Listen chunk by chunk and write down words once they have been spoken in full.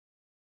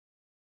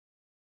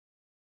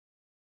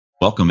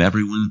Welcome,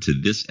 everyone, to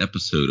this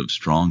episode of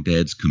Strong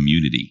Dad's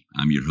Community.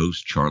 I'm your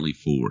host, Charlie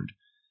Ford.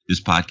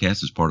 This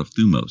podcast is part of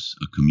Thumos,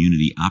 a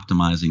community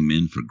optimizing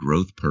men for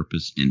growth,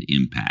 purpose, and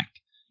impact.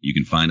 You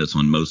can find us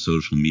on most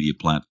social media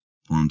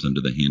platforms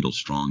under the handle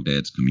Strong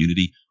Dad's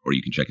Community, or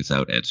you can check us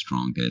out at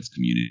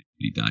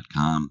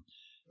strongdadscommunity.com.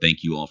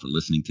 Thank you all for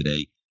listening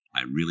today.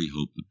 I really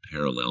hope the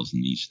parallels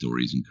in these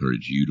stories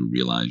encourage you to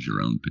realize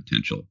your own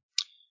potential.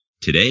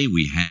 Today,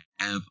 we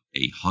have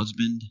a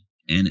husband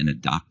and an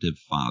adoptive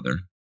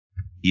father.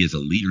 He is a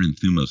leader in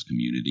Thumos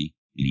community,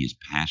 and he is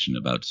passionate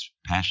about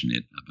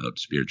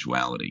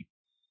spirituality.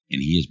 And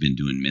he has been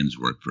doing men's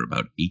work for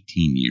about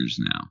 18 years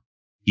now.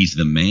 He's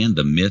the man,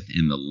 the myth,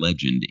 and the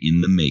legend in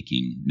the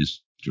making,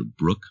 Mr.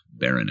 Brook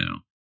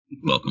Barrineau.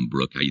 Welcome,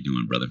 Brook. How you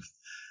doing, brother?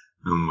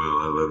 I'm well.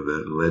 I love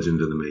that. Legend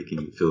in the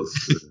making. It feels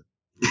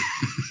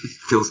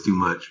feels too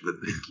much, but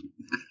thank you.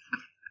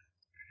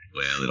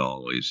 Well, it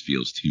always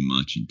feels too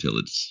much until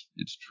it's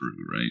true,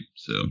 right?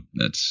 So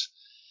that's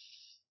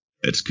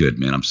good,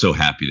 man. I'm so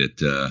happy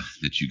that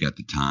you got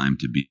the time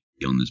to be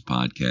on this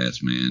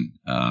podcast, man.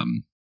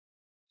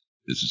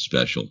 This is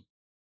special,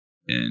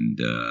 and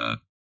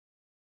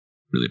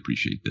really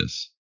appreciate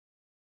this.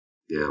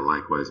 Yeah,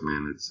 likewise,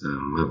 man. It's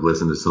I've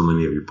listened to so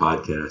many of your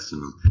podcasts,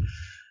 and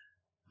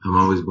I'm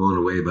always blown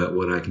away about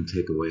what I can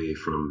take away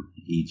from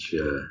each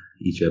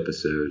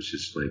episode. It's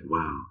just like,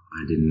 wow,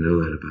 I didn't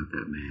know that about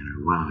that man,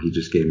 or wow, he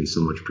just gave me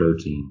so much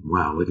protein.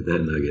 Wow, look at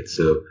that nugget.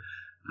 So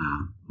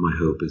my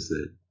hope is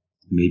that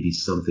maybe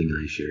something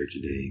I share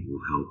today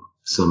will help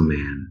some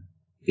man,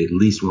 at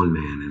least one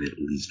man, in at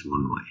least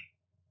one way.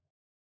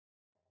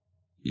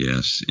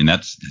 Yes, and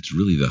that's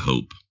really the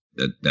hope.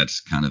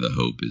 That's kind of the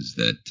hope, is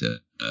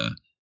that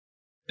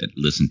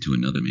listen to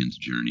another man's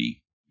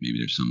journey. Maybe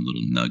there's some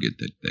little nugget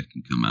that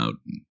can come out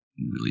and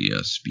really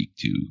speak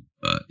to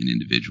an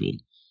individual.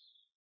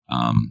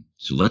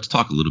 So let's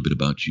talk a little bit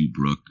about you,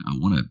 Brook. I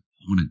want to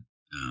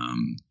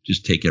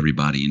just take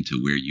everybody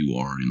into where you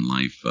are in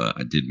life.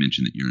 I did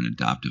mention that you're an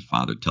adoptive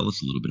father. Tell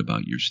us a little bit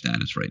about your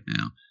status right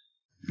now,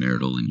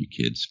 marital, and your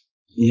kids.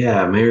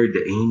 Yeah, married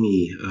to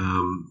Amy.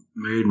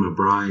 Married my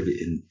bride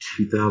in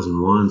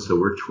 2001, so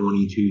we're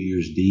 22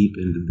 years deep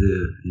into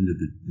the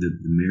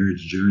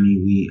marriage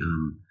journey.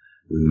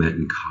 We met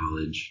in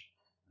college.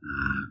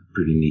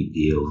 Pretty neat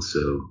deal.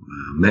 So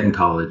met in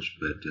college,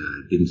 but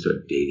didn't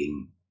start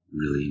dating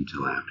really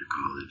until after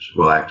college.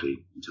 Well,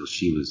 actually, until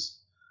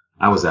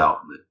I was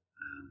out, but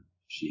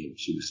she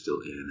was still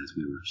in as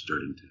we were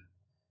starting to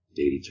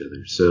date each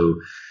other.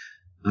 So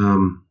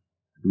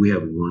we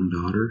have one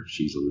daughter.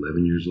 She's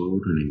 11 years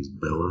old. Her name is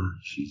Bella.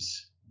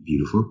 She's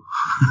beautiful,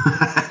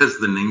 as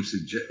the name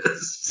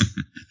suggests.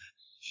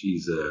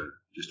 She's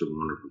just a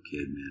wonderful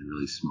kid, man.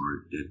 Really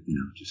smart.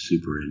 Just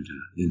super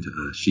into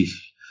us.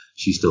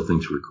 She still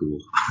thinks we're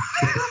cool.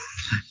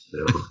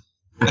 So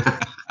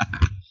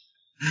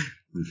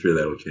I'm sure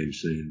that will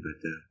change soon, but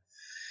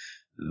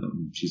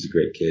she's a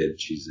great kid.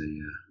 She's a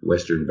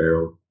Western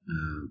barrel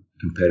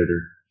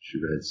competitor. She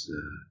rides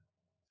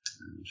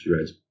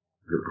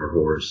our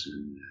horse,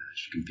 and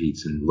she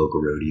competes in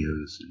local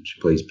rodeos, and she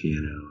plays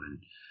piano, and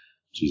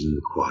she's in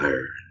the choir,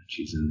 and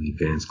she's in the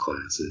advanced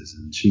classes,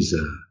 and she's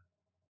a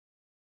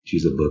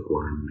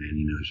bookworm,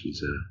 man.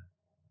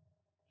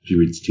 She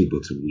reads 2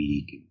 books a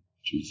week, and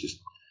she's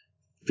just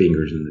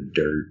fingers in the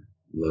dirt,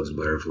 loves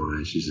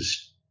butterflies. She's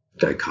this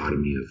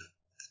dichotomy of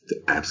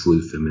the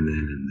absolute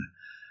feminine and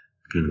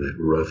kind of that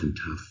rough and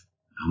tough,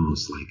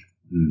 almost like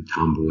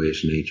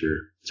tomboyish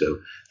nature.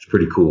 So it's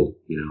pretty cool,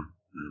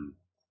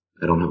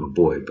 I don't have a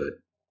boy, but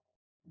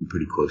I'm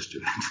pretty close to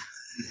it.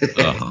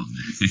 Oh,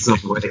 in some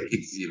ways,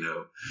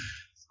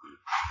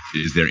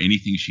 Is there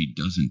anything she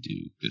doesn't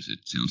do? Because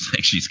it sounds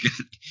like she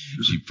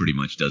pretty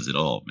much does it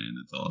all, man.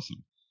 That's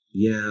awesome.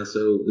 Yeah,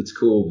 so it's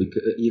cool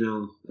because,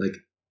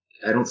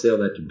 I don't say all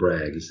that to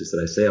brag. It's just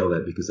that I say all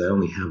that because I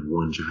only have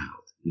one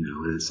child,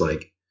 and it's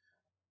like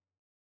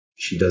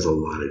she does a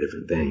lot of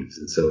different things.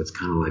 And so it's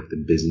kind of like the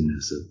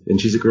busyness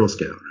and she's a Girl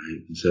Scout,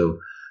 right? And so,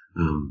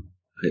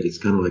 it's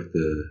kind of like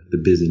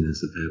the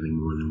busyness of having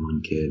more than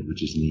one kid,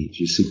 which is neat.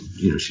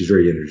 She's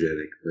very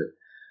energetic, but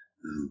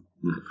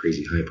not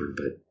crazy hyper,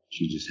 but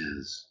she's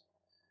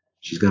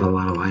got a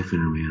lot of life in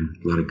her, man,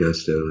 a lot of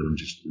gusto, and I'm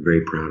just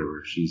very proud of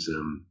her.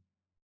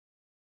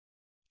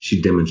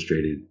 She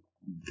demonstrated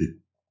the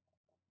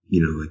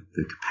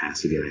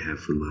capacity I have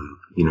for love.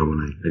 When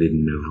I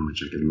didn't know how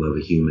much I could love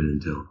a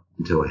human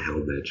until I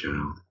held that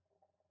child.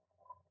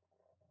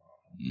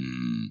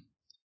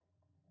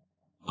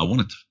 I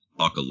want to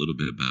talk a little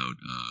bit about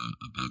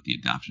the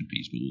adoption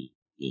piece, but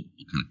we'll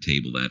kind of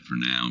table that for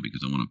now,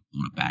 because I want to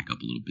back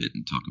up a little bit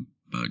and talk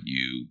about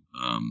you.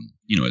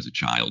 As a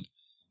child,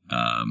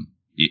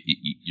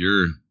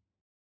 you've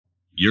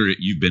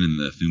been in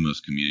the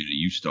Thumos community.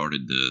 You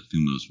started the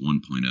Thumos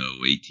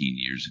 1.0 18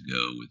 years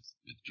ago with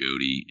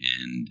Jody,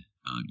 and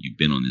you've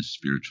been on this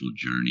spiritual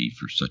journey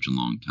for such a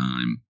long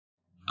time.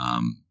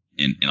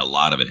 And a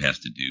lot of it has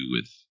to do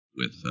with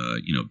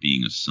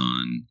being a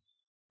son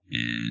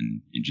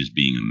and just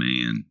being a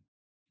man.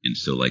 And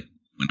so, like,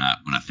 when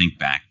I think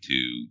back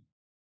to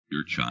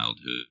your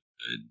childhood,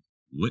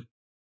 what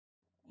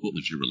what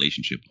was your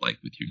relationship like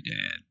with your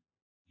dad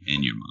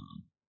and your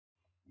mom?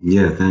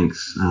 Yeah,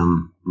 thanks.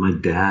 My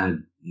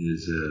dad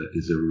is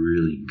a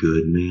really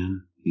good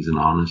man. He's an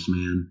honest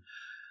man.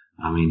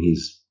 I mean,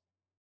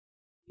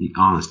 he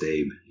honest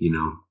Abe,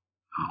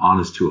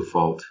 honest to a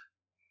fault,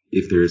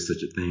 if there is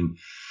such a thing.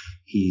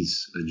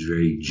 He's a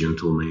very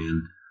gentle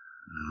man,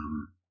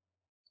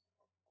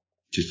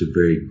 just a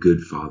very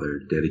good father,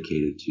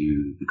 dedicated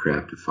to the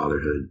craft of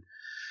fatherhood.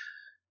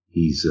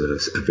 He's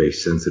a very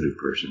sensitive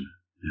person,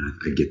 and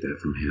I get that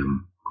from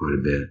him quite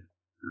a bit.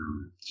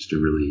 Just a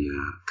really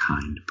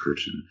kind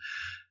person,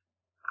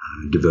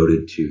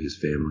 devoted to his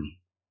family.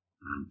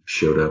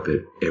 Showed up at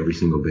every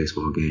single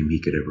baseball game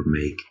he could ever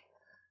make.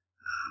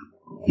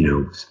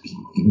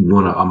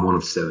 I'm one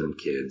of seven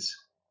kids,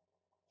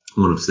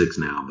 one of six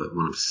now, but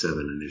one of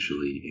seven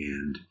initially,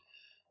 and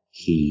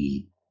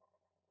he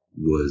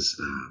was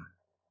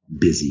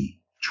busy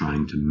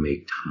trying to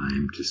make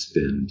time to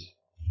spend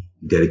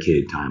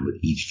dedicated time with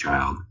each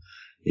child,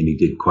 and he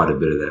did quite a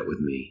bit of that with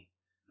me.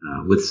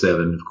 With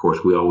seven, of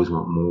course, we always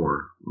want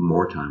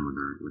more time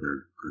with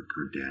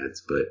our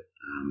dads, but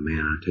man,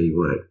 I tell you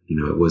what,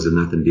 it was a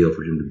nothing deal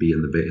for him to be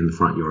in the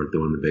front yard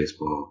throwing the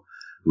baseball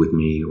with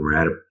me, or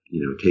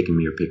taking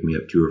me or picking me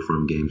up to or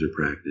from games or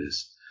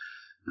practice.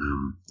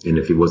 And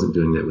if he wasn't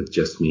doing that with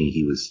just me,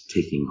 he was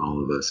taking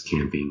all of us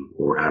camping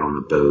or out on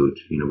the boat.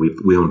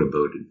 We owned a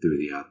boat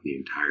throughout the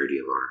entirety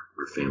of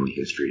our family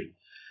history,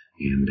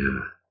 and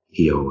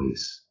he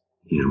always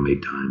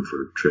made time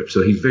for trips.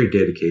 So he's very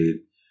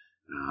dedicated,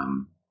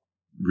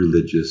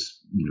 religious,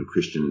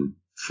 Christian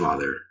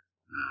father,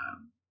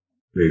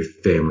 very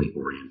family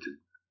oriented.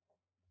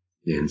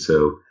 And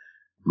so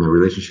my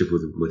relationship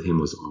with him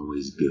was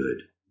always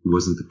good. He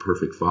wasn't the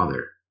perfect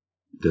father.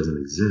 It doesn't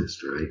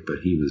exist, right?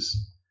 But he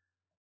was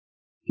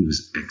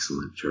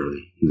excellent,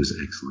 Charlie. He was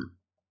excellent.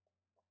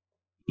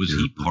 Was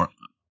he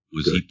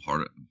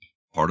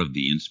part of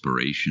the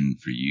inspiration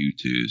for you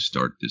to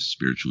start this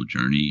spiritual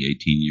journey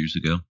 18 years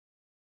ago?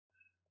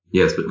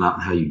 Yes, but not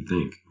how you'd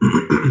think.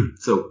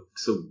 So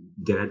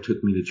Dad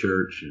took me to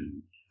church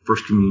and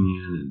First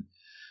Communion and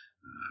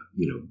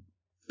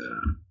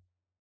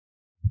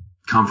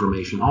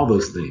confirmation, all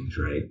those things,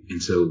 right?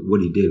 And so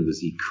what he did was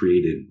he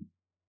created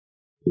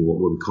what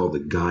we call the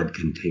God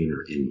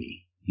container in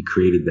me. He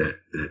created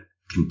that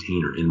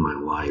container in my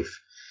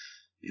life,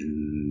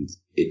 and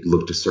it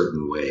looked a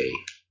certain way.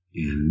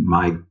 And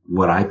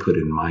what I put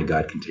in my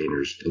God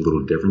container is a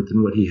little different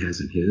than what he has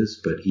in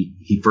his, but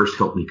he first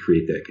helped me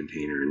create that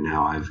container, and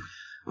now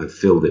I've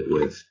filled it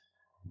with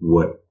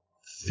what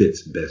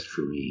fits best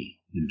for me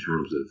in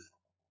terms of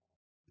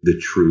the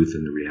truth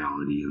and the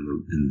reality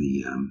and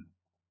the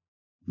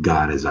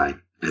God as I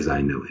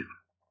know him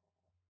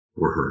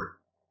or her.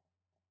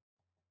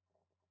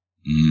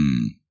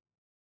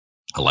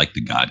 I like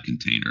the God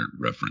container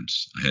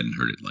reference. I hadn't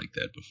heard it like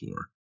that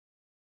before.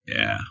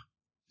 Yeah.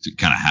 It's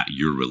kind of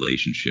your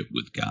relationship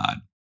with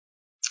God.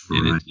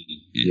 Right.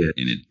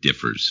 And it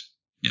differs.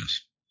 Yes.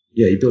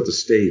 Yeah, he built a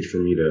stage for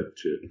me to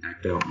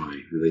act out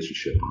my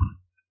relationship on.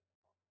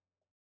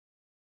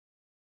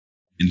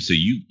 And so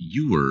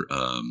you were,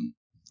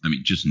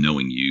 just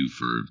knowing you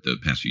for the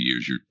past few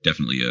years, you're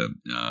definitely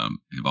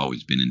have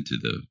always been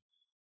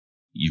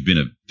you've been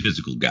a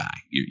physical guy.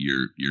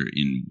 You're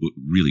in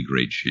really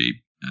great shape.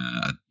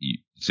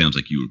 It sounds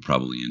like you were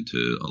probably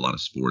into a lot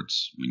of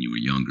sports when you were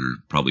younger.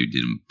 Probably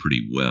did them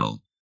pretty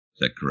well. Is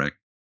that correct?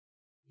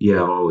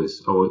 Yeah, I've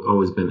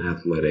always been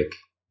athletic.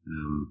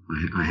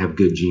 I have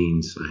good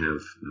genes. I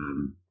have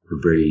a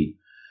very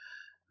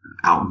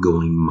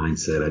outgoing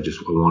mindset. I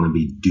want to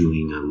be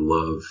doing. I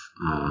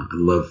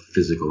love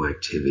physical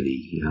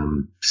activity.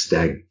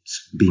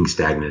 Being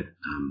stagnant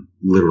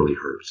literally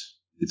hurts.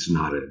 It's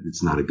not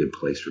a good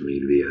place for me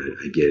to be.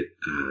 I get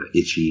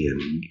itchy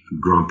and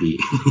grumpy.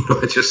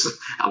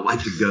 I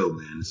like to go,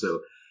 man.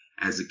 So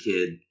as a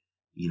kid,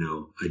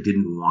 I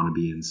didn't want to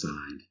be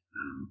inside.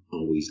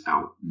 Always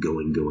out,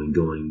 going.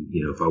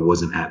 If I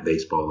wasn't at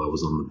baseball, I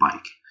was on the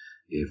bike.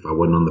 If I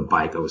wasn't on the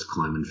bike, I was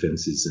climbing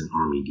fences in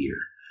Army gear.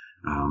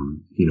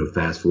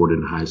 Fast forward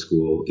into high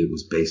school, it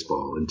was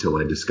baseball until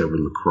I discovered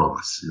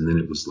lacrosse. And then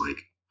it was like,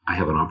 I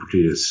have an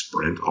opportunity to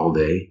sprint all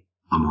day.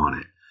 I'm on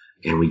it.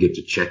 And we get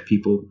to check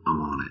people.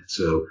 I'm on it.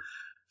 So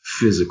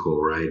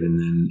physical, right? And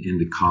then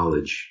into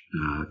college,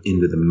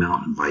 into the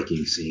mountain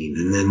biking scene.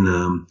 And then,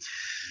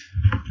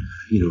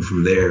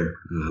 from there,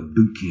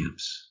 boot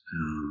camps,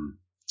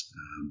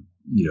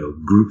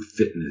 group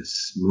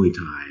fitness, Muay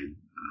Thai,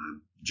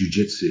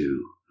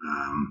 jiu-jitsu,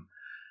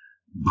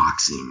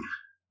 boxing.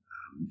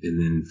 And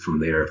then from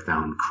there, I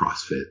found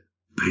CrossFit.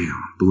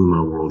 Bam, blew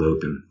my world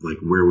open. Like,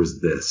 where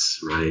was this,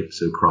 right?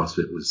 So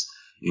CrossFit was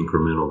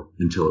incremental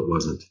until it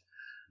wasn't.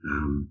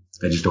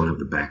 I just don't have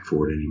the back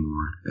for it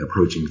anymore.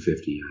 Approaching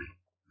 50,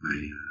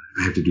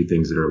 I have to do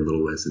things that are a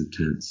little less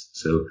intense.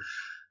 So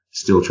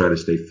still try to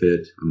stay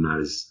fit. I'm not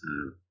as,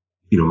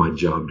 my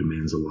job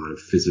demands a lot of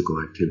physical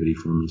activity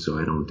for me, so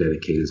I don't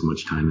dedicate as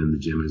much time in the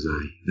gym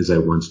as I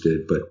once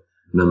did. But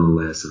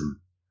nonetheless,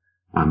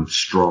 I'm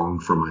strong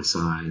for my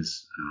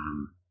size,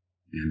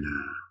 and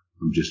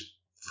I'm just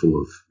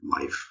full of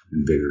life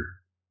and vigor.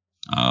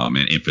 Oh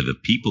man! And for the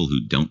people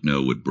who don't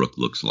know what Brook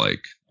looks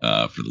like,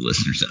 for the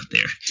listeners out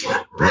there,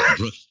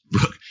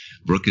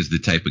 Brook is the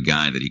type of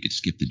guy that he could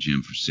skip the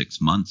gym for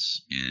 6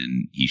 months,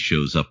 and he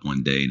shows up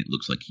one day and it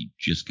looks like he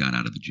just got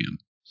out of the gym.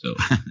 So,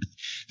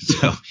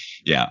 so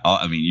yeah,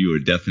 I mean,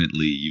 you've got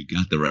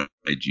the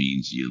right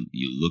genes. You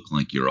look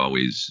like you're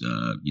always,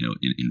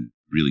 in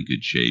really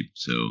good shape.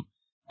 So,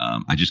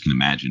 I just can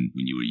imagine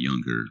when you were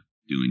younger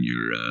doing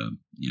your,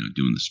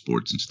 doing the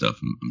sports and stuff.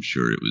 I'm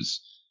sure it was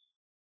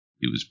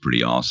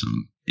pretty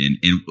awesome. And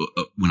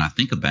when I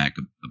think back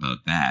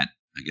about that,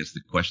 I guess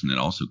the question that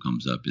also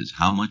comes up is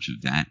how much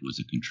of that was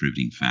a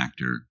contributing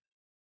factor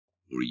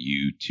for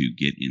you to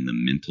get in the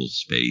mental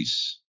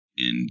space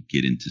and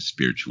get into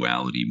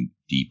spirituality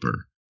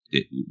deeper?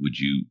 Would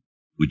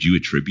you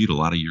attribute a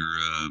lot of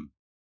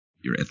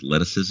your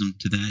athleticism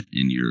to that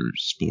and your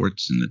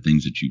sports and the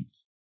things that you've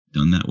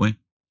done that way?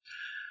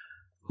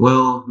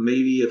 Well,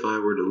 maybe if I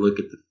were to look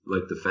at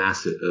the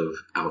facet of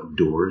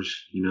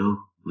outdoors,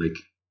 like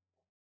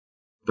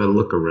if I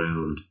look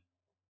around,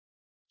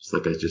 it's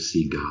like I just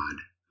see God.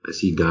 I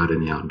see God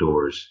in the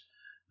outdoors.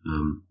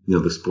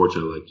 The sports I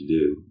like to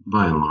do,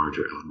 by and large,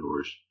 are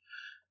outdoors.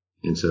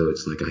 And so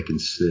it's like I can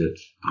sit.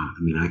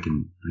 I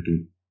can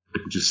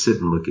just sit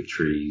and look at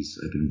trees.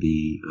 I can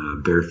be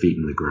bare feet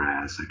in the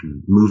grass.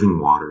 Moving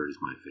water is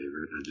my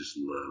favorite. I just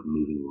love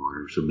moving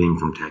water. So being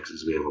from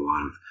Texas, we have a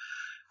lot of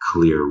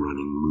clear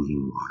running,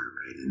 moving water,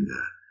 right? And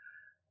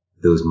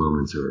those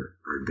moments are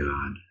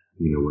God.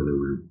 Whether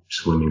we're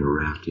swimming or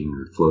rafting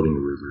or floating a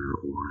river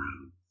or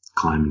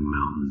climbing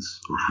mountains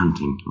or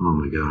hunting. Oh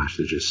my gosh,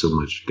 there's just so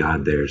much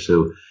God there.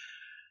 So,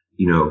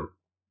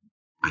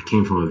 I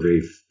came from a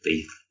very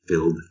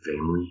faith-filled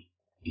family,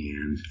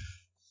 and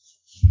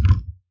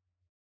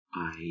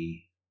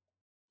I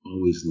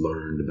always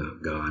learned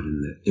about God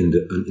in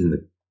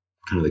the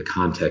kind of the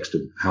context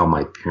of how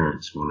my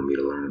parents wanted me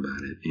to learn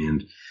about it.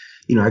 And,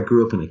 I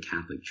grew up in a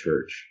Catholic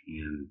church,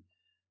 and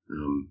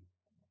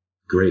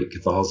great.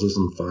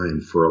 Catholicism,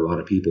 fine for a lot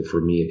of people.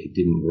 For me, it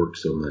didn't work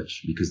so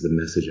much because the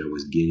message I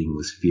was getting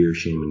was fear,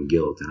 shame, and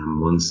guilt. And I'm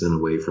one sin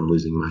away from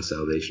losing my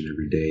salvation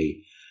every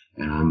day.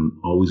 And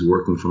I'm always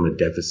working from a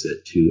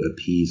deficit to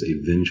appease a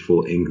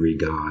vengeful, angry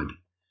God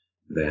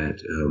that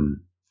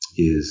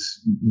is,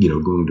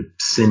 going to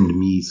send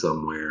me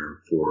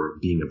somewhere for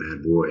being a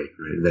bad boy.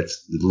 Right?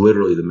 That's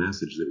literally the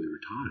message that we were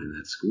taught in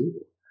that school.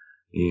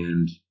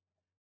 And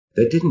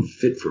that didn't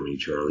fit for me,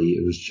 Charlie.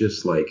 It was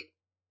just like,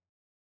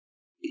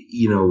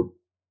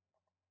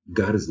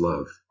 God is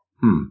love.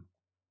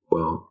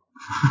 Well,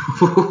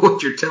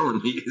 what you're telling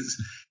me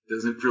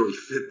doesn't really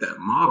fit that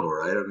model,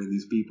 right? I mean,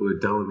 these people are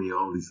telling me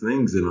all these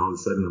things, and all of a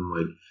sudden I'm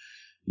like,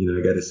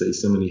 I got to say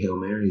so many Hail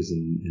Marys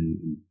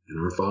and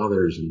Our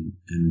Fathers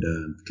and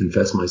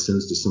confess my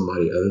sins to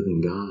somebody other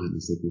than God.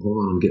 It's like, well,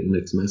 hold on, I'm getting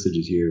mixed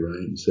messages here,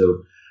 right? And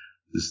so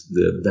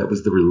that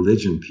was the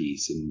religion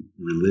piece, and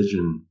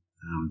religion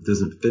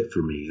doesn't fit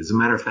for me. As a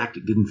matter of fact,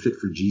 it didn't fit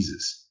for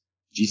Jesus.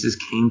 Jesus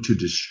came to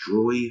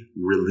destroy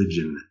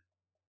religion,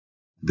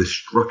 the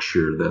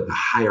structure, the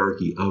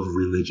hierarchy of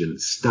religion.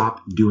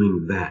 Stop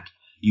doing that.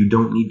 You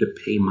don't need to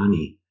pay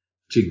money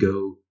to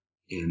go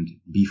and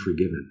be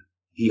forgiven.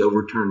 He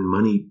overturned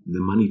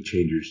the money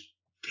changers'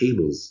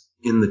 tables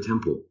in the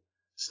temple.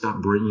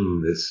 Stop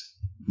bringing this,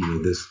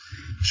 this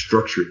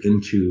structure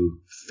into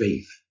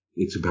faith.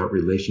 It's about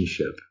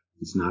relationship.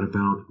 It's not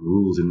about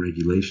rules and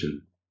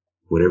regulation.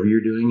 Whatever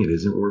you're doing, it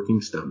isn't working.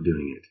 Stop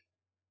doing it.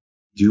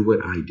 Do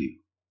what I do.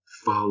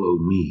 Follow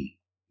me.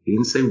 He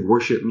didn't say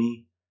worship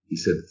me. He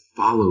said,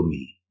 follow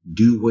me.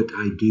 Do what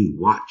I do.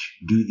 Watch.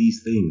 Do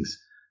these things.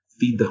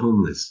 Feed the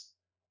homeless.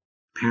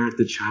 Parent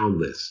the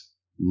childless.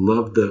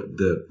 Love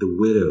the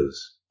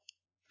widows.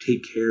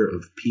 Take care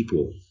of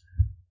people.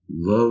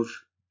 Love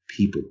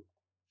people.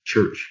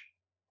 Church.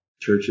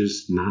 Church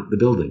is not the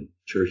building.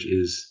 Church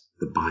is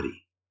the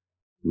body.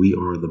 We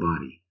are the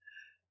body.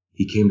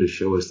 He came to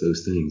show us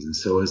those things. And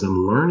so as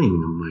I'm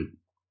learning, I'm like,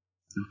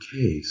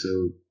 okay,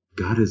 so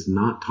God is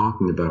not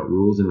talking about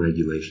rules and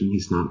regulation.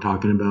 He's not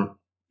talking about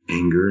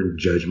anger and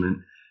judgment.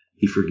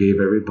 He forgave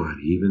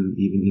everybody, even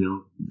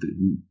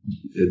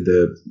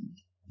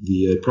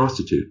the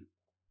prostitute.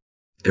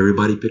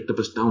 Everybody picked up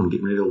a stone,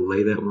 getting ready to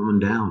lay that woman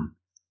down.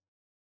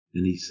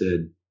 And he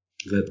said,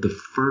 let the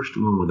first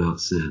one without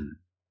sin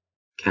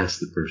cast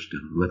the first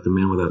stone. Let the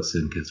man without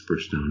sin cast the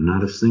first stone.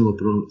 Not a single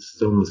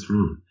stone was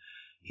thrown.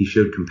 He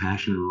showed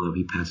compassion and love.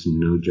 He passed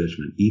no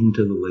judgment, even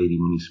to the lady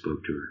when he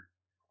spoke to her.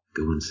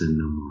 Go and sin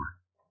no more.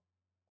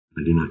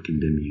 I do not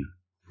condemn you.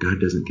 God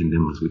doesn't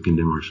condemn us. We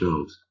condemn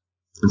ourselves.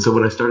 And so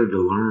what I started to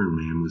learn,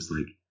 man, was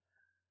like,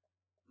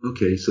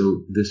 okay,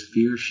 so this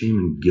fear, shame,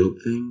 and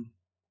guilt thing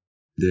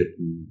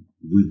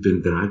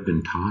that I've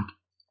been taught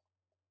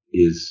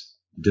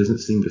doesn't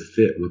seem to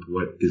fit with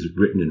what is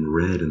written and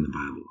read in the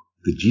Bible.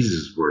 The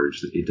Jesus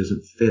words, it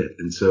doesn't fit.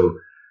 And so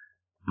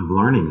I'm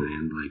learning,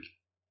 man, like,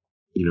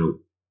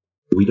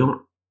 we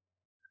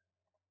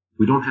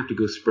We don't have to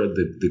go spread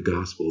the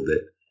gospel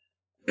that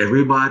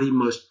everybody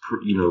must,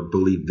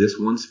 believe this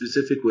one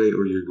specific way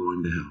or you're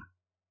going to hell.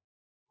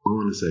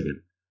 Hold on a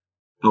second.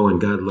 Oh,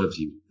 and God loves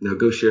you. Now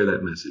go share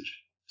that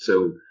message.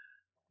 So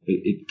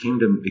it came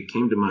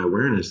to my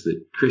awareness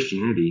that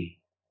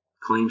Christianity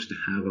claims to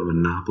have a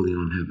monopoly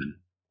on heaven.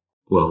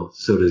 Well,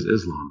 so does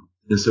Islam,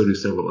 and so do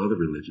several other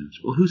religions.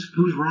 Well, who's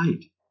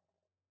right?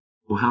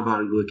 Well, how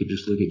about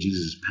just look at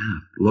Jesus'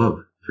 path: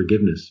 love,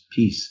 forgiveness,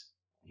 peace,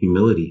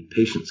 humility,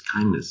 patience,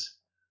 kindness.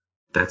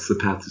 That's the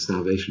path to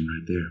salvation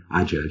right there.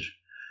 I judge.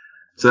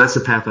 So that's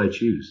the path I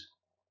choose.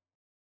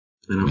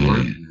 And I've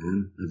learned,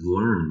 man. I've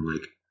learned,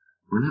 like,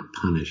 we're not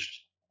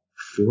punished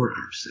for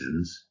our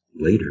sins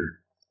later.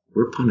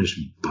 We're punished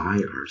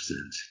by our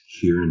sins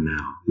here and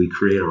now. We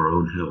create our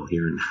own hell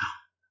here and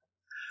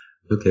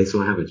now. Okay,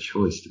 so I have a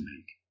choice to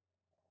make.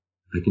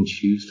 I can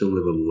choose to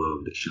live a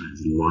love that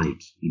shines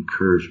light,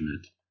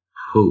 encouragement,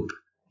 hope,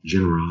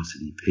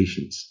 generosity,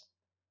 patience,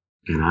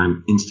 and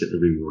I'm instantly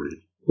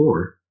rewarded.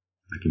 Or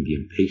I can be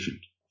impatient,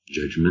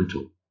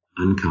 judgmental,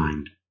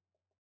 unkind,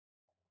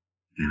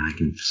 and I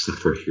can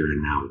suffer here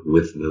and now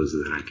with those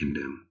that I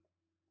condemn.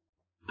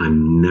 I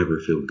never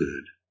feel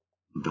good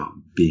about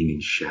being in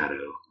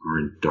shadow or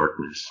in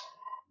darkness.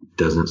 It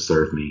doesn't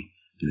serve me,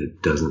 and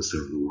it doesn't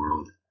serve the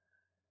world.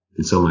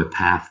 And so my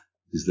path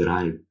is that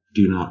I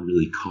do not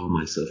really call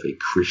myself a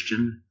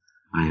Christian.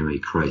 I am a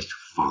Christ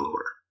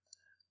follower.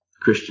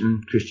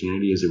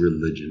 Christianity is a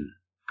religion.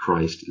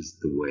 Christ is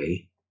the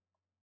way.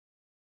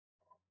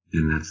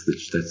 And that's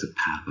the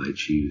path I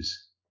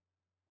choose.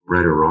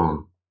 Right or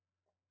wrong,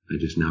 I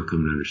just now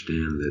come to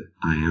understand that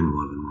I am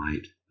love and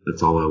light.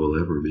 That's all I will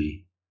ever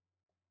be.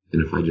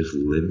 And if I just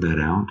live that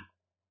out,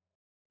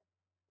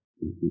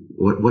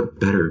 what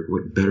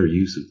better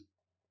use of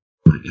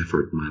my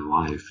effort, my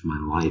life, my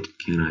light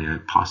can I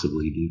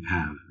possibly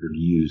have or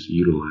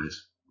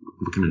utilize?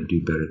 What can I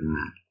do better than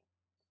that?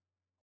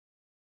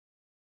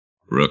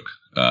 Brooke,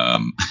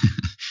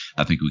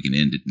 I think we can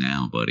end it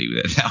now, buddy.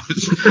 That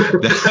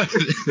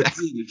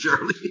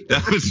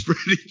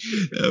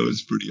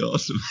was pretty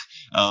awesome.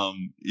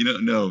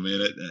 No, man.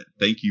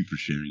 Thank you for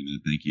sharing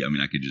that. Thank you. I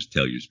mean, I could just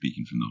tell you're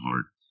speaking from the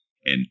heart,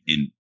 and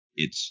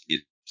it's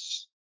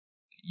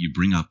you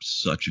bring up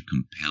such a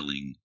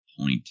compelling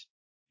point,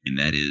 and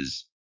that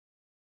is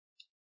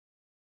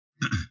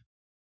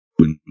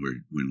when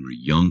we're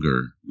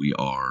younger, we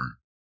are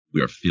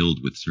filled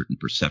with certain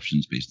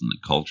perceptions based on the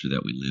culture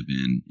that we live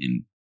in,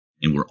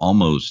 and we're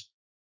almost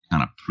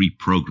kind of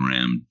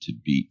pre-programmed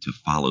to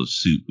follow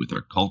suit with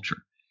our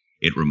culture.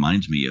 It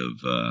reminds me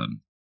of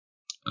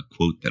a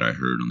quote that I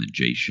heard on the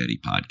Jay Shetty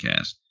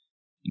podcast.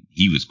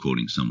 He was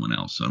quoting someone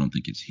else, so I don't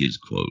think it's his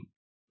quote,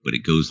 but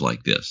it goes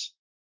like this: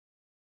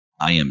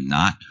 I am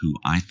not who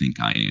I think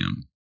I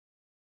am.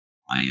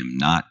 I am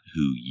not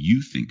who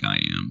you think I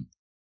am.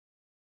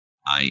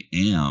 I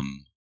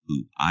am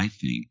who I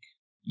think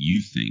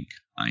you think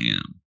I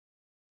am.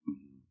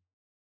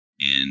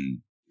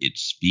 And it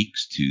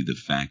speaks to the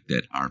fact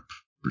that our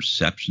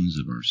perceptions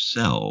of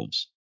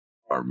ourselves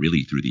are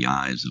really through the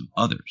eyes of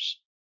others.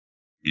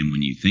 And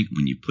when you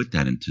put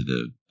that into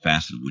the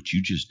facet of what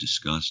you just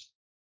discussed,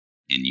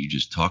 and you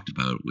just talked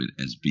about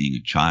as being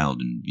a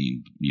child and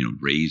being,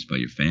 raised by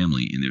your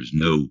family, and there's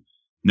no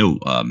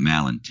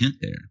malintent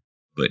there,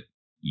 but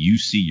you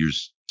see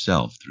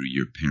yourself through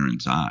your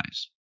parents'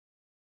 eyes,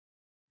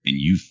 and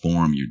you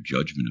form your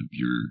judgment of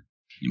your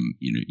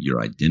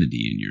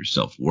identity and your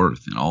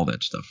self-worth and all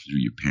that stuff through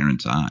your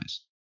parents'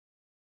 eyes.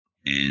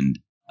 And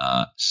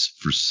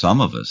for some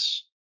of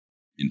us,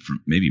 and for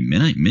maybe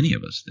many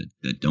of us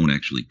that don't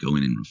actually go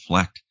in and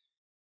reflect,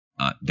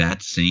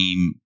 that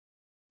same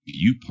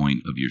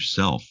viewpoint of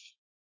yourself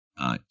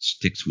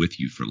sticks with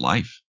you for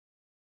life.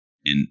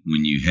 And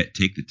when you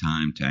take the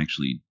time to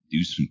actually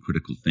do some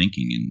critical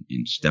thinking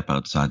and step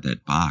outside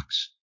that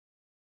box,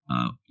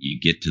 you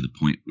get to the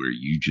point where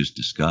you just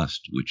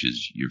discussed, which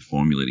is you're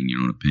formulating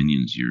your own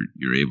opinions.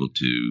 You're able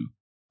to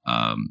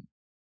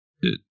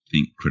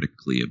think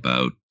critically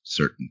about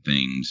certain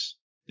things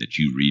that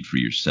you read for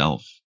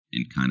yourself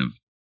and kind of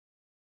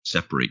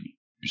separate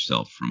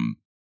yourself from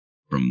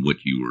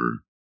what you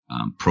were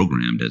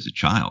programmed as a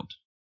child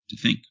to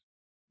think.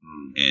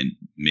 And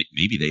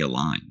maybe they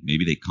align.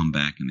 Maybe they come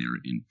back and they're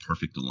in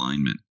perfect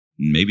alignment.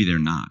 Maybe they're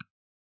not.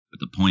 But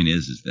the point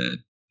is that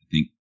I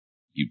think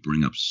you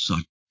bring up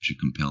such a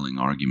compelling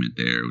argument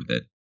there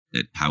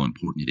that how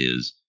important it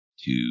is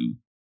to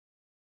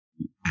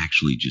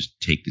actually just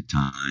take the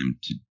time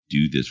to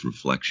do this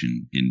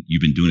reflection. And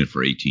you've been doing it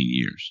for 18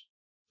 years.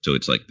 So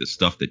it's like the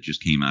stuff that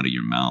just came out of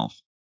your mouth.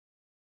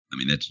 I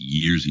mean, that's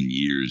years and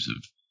years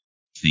of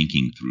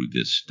thinking through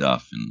this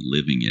stuff and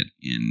living it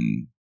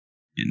in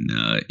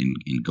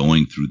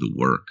going through the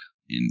work.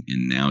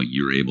 And now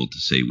you're able to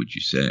say what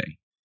you say.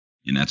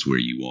 And that's where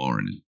you are.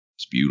 And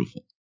it's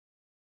beautiful.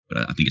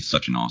 But I think it's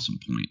such an awesome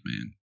point,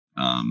 man.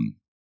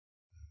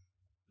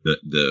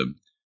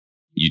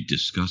 You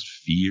discussed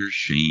fear,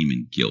 shame,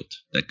 and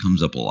guilt. That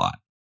comes up a lot.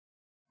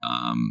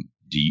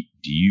 Do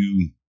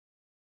you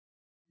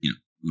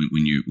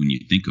when you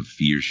think of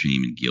fear,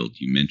 shame, and guilt,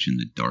 you mentioned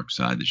the dark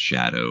side, the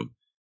shadow.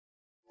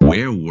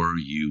 Where were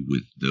you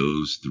with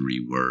those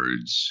three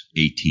words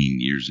 18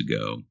 years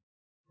ago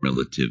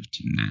relative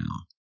to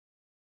now?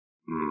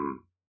 Hmm.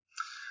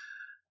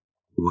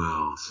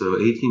 Well, so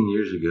 18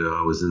 years ago,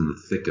 I was in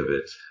the thick of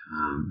it.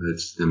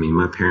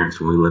 My parents,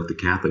 when we left the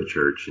Catholic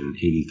Church in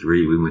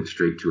 '83, we went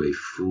straight to a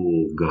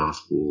full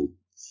gospel,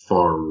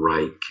 far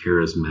right,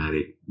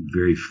 charismatic,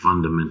 very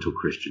fundamental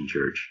Christian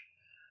church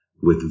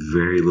with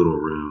very little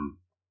room,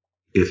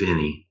 if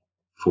any,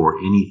 for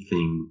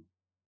anything,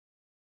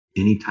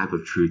 any type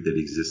of truth that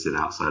existed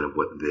outside of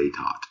what they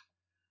taught.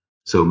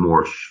 So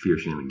more fear,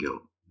 shame, and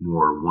guilt,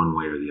 more one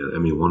way or the other. I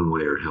mean, one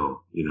way or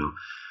hell,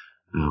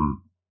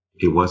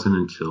 It wasn't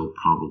until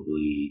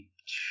probably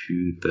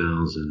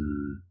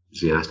 2000.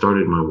 See, I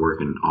started my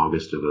work in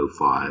August of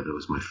 '05. That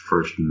was my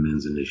first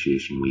men's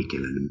initiation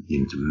weekend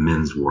into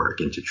men's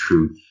work, into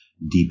true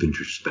deep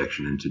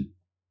introspection, into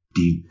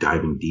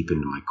diving deep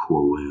into my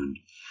core wound.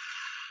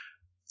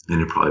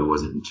 And it probably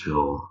wasn't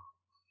until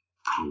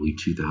probably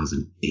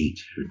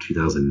 2008 or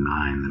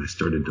 2009 that I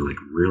started to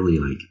really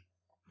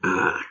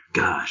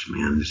gosh,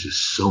 man, there's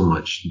just so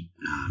much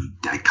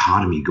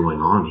dichotomy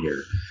going on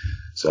here.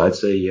 So I'd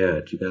say,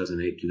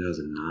 2008,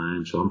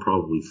 2009. So I'm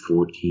probably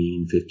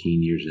 14,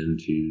 15 years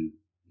into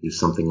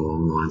something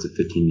along the lines of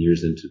 15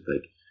 years into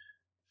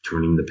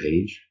turning the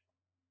page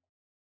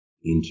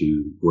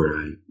into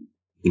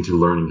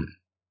learning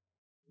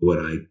what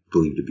I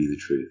believe to be the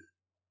truth.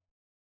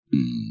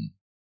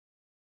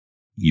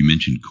 You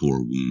mentioned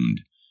core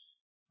wound.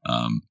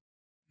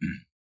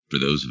 For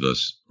those of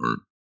us or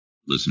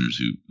listeners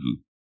who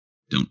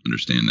don't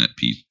understand that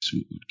piece,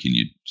 can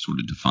you sort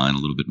of define a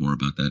little bit more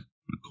about that?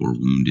 What a core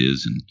wound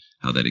is and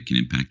how that it can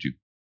impact you?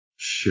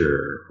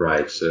 Sure.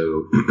 Right.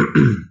 So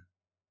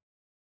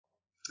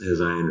as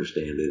I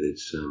understand it,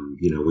 it's,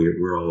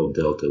 we're all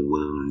dealt a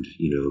wound,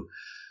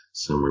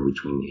 somewhere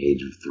between the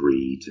age of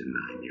 3 to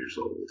 9 years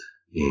old.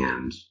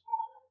 And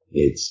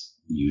it's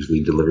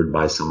usually delivered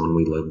by someone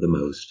we love the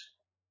most.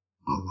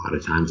 A lot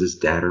of times it's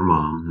dad or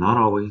mom, not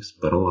always,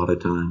 but a lot of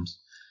times.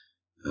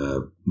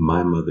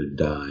 My mother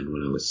died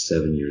when I was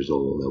 7 years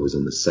old. I was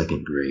in the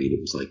second grade.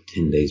 It was like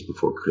 10 days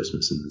before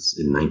Christmas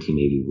in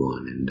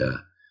 1981. And,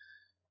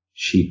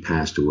 she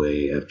passed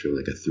away after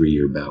like a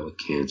 3-year bout with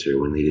cancer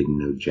when they didn't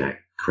know jack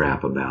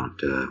crap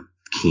about,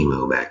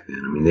 chemo back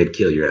then. I mean, they'd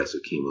kill your ass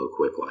with chemo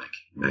quick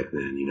back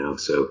then,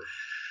 so,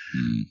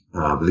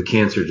 but the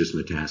cancer just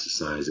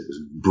metastasized. It was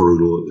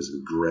brutal. It was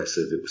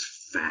aggressive. It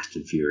was fast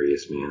and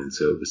furious, man. And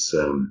so it was,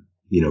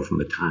 from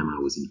the time I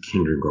was in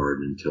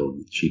kindergarten until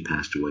she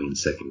passed away in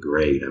second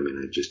grade, I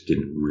mean, I just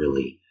didn't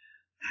really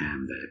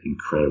have that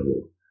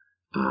incredible,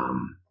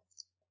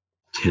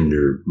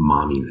 tender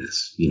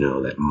momminess,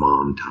 that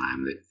mom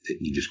time that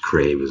you just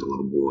crave as a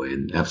little boy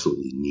and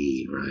absolutely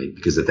need, right?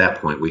 Because at that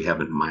point, we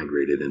haven't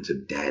migrated into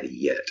daddy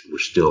yet. We're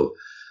still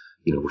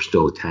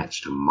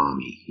attached to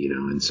mommy,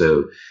 and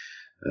so,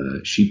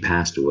 she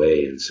passed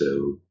away. And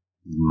so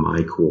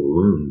my core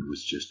wound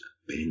was just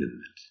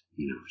abandonment,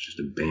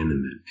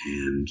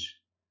 and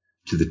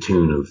to the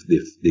tune of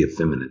the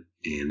effeminate.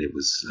 And it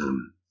was,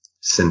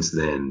 since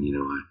then,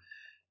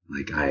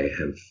 I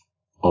have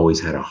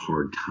always had a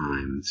hard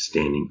time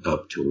standing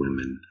up to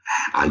women.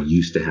 I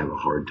used to have a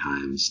hard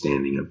time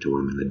standing up to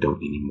women. I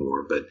don't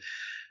anymore, but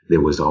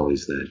there was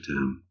always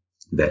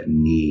that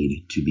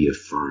need to be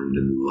affirmed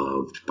and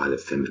loved by the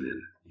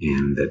feminine,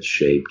 and that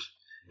shaped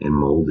and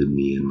molded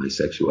me in my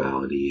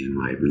sexuality and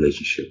my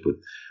relationship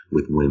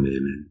with women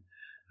and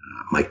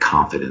my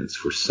confidence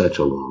for such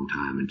a long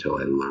time until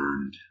I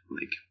learned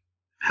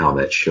how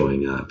that's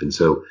showing up. And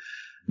so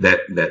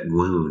that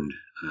wound,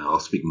 I'll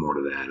speak more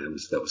to that.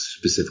 That was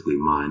specifically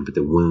mine, but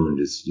the wound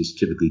is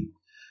typically,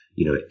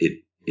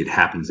 it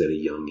happens at a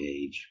young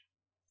age.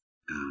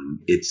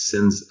 It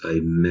sends a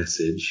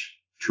message,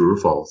 true or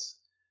false,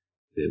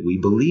 that we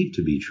believe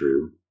to be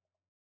true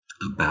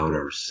about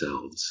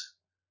ourselves.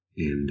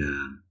 And,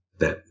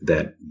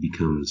 that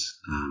becomes,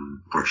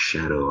 our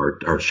shadow.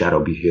 Our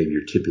shadow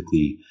behavior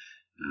typically,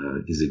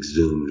 is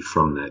exhumed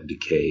from that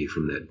decay,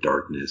 from that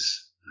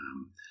darkness,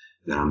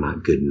 that I'm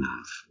not good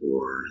enough,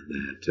 or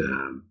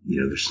that,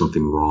 there's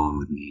something wrong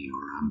with me,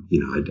 or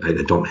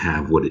I don't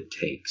have what it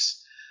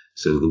takes.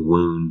 So the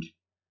wound,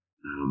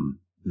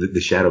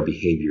 the shadow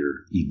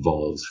behavior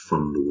evolves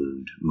from the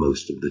wound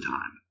most of the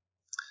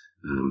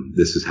time.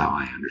 This is how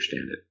I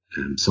understand it.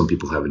 Some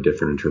people have a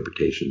different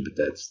interpretation, but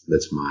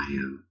that's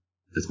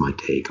my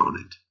take on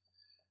it.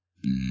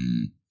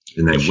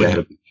 And that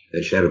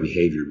shadow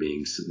behavior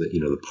being,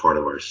 the part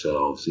of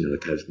ourselves,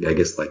 I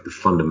guess like the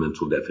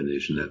fundamental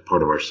definition, that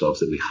part of ourselves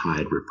that we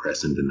hide,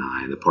 repress, and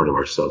deny, the part of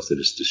ourselves that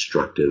is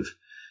destructive,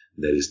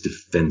 that is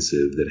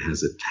defensive, that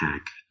has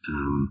attack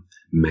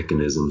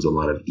mechanisms, a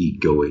lot of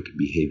egoic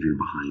behavior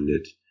behind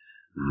it,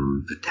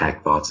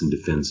 attack thoughts and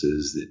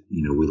defenses that,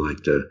 we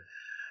like to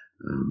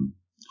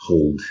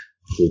hold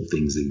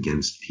things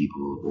against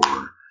people,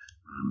 or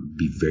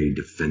be very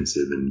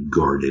defensive and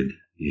guarded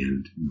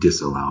and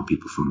disallow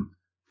people from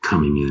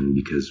coming in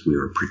because we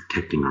are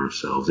protecting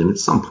ourselves. And at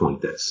some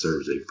point that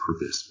serves a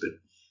purpose, but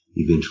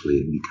eventually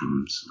it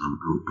becomes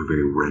a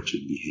very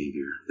wretched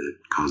behavior that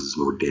causes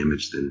more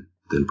damage than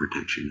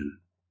protection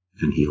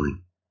and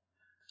healing.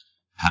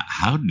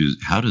 How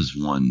does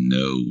one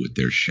know what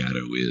their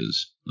shadow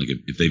is? Like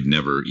if they've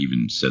never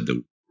even said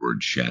the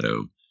word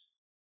shadow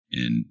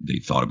and they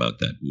thought about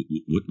that,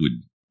 what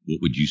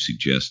would you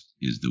suggest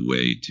is the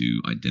way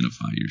to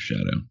identify your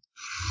shadow?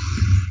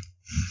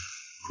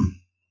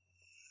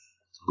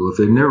 Well, if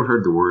they've never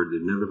heard the word,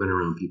 they've never been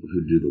around people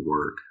who do the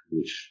work,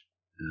 which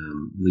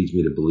leads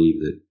me to believe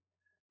that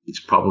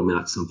it's probably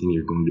not something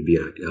you're going to be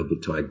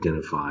able to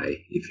identify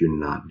if you're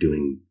not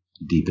doing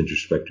deep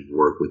introspective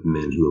work with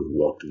men who have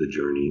walked the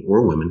journey,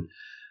 or women,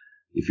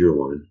 if you're a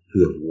woman,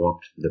 who have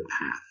walked the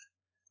path,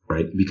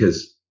 right?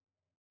 Because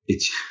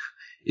it's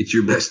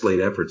your best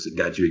laid efforts that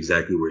got you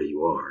exactly where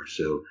you are.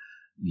 So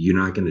you're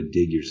not going to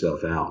dig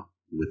yourself out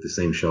with the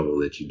same shovel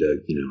that you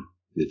dug,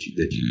 that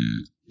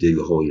you dig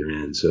the hole you're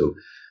in. So,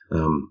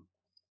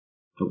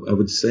 I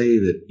would say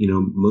that,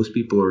 most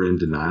people are in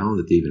denial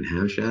that they even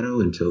have shadow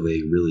until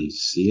they really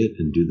see it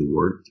and do the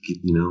work.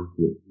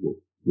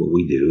 What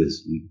we do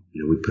is we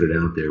put it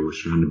out there. We're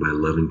surrounded by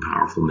loving,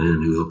 powerful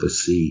men who help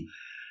us see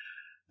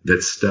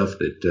that stuff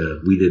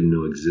that we didn't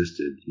know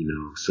existed.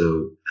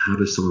 So how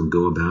does someone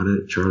go about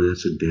it? Charlie,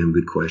 that's a damn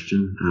good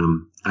question.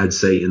 I'd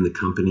say in the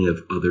company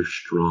of other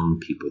strong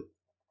people.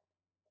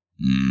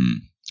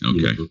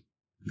 Okay.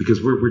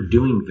 Because we're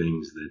doing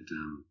things that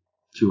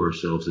to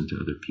ourselves and to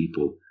other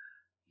people,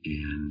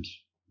 and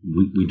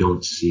we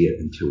don't see it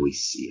until we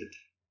see it.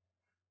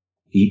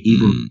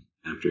 Even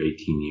after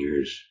 18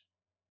 years,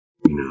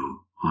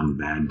 on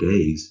bad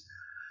days,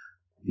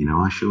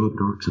 I show up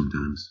dark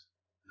sometimes.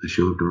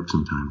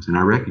 And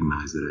I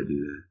recognize that I do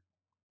that.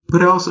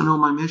 But I also know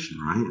my mission,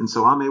 right? And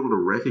so I'm able to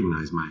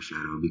recognize my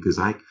shadow because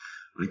I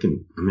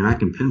can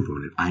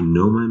pinpoint it. I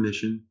know my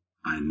mission.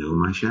 I know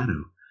my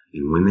shadow.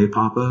 And when they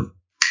pop up,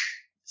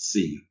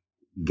 see you.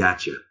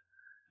 Gotcha.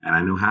 And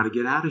I know how to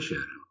get out of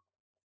shadow.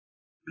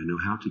 I know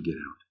how to get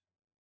out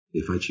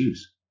if I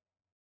choose.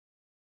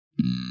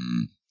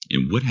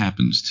 And what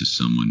happens to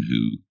someone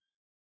who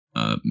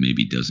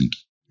maybe doesn't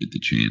get the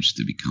chance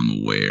to become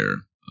aware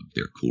of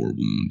their core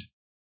wound?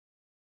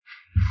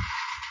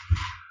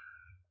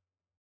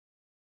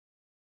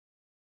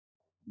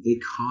 They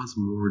cause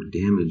more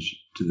damage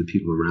to the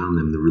people around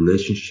them. The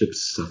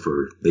relationships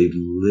suffer.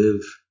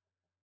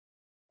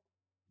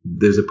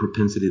 There's a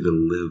propensity to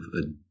live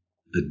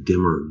a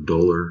dimmer,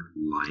 duller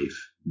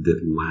life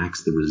that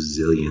lacks the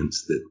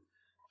resilience that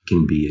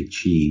can be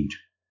achieved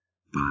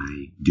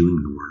by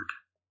doing the work.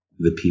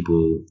 The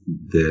people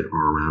that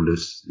are around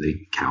us,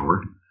 they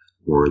cower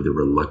or they're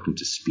reluctant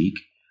to speak.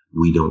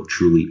 We don't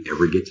truly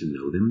ever get to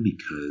know them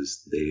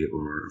because they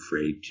are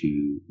afraid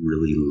to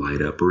really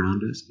light up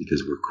around us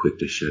because we're quick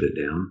to shut it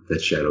down.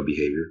 That's shadow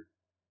behavior,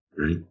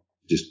 right?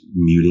 Just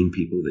muting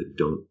people that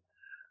don't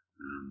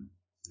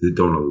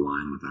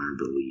align with our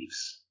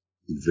beliefs.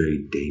 It's a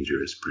very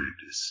dangerous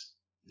practice.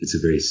 It's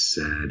a very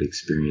sad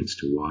experience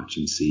to watch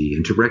and see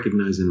and to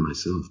recognize in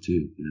myself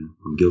too.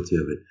 I'm guilty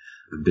of it.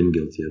 I've been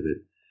guilty of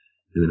it.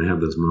 And then I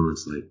have those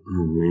moments like,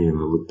 oh man,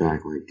 I look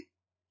back like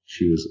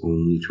she was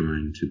only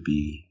trying to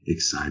be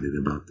excited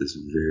about this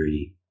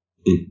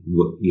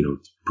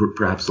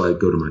perhaps like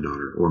go to my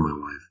daughter or my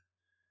wife.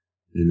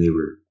 And they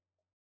were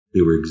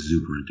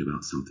exuberant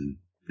about something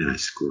and I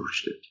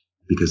squashed it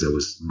because I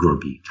was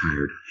grumpy,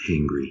 tired,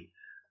 hangry,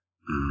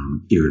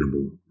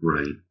 irritable,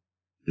 right?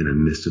 And I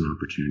missed an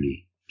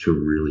opportunity to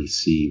really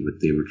see what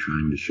they were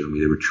trying to show me.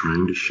 They were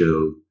trying to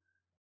show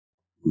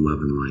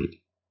love and light.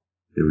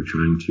 They were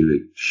trying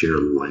to share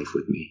life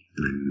with me,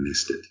 and I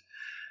missed it.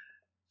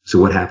 So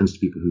what happens to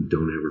people who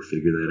don't ever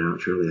figure that out,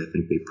 Charlie? I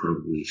think they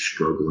probably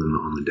struggle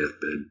on the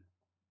deathbed.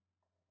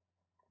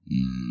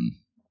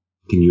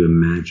 Can you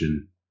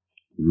imagine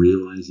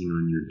realizing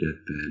on your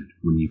deathbed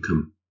when you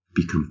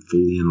become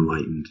fully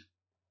enlightened,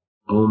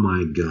 oh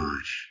my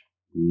gosh,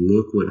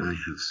 look what I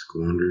have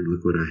squandered,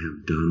 look what I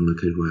have done, look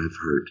at who I have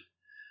hurt.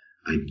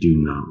 I do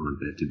not want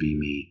that to be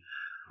me.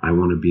 I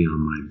want to be on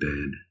my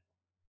bed,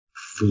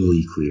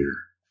 fully clear,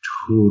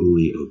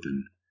 totally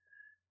open.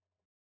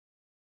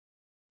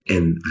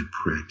 And I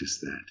practice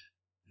that.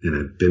 And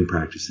I've been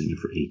practicing it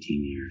for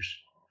 18 years.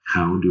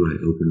 How do I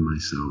open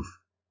myself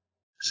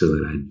so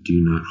that I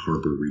do not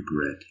harbor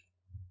regret?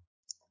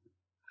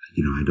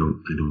 I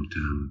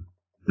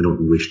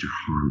don't wish to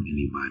harm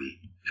anybody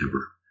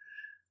ever.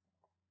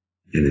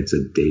 And it's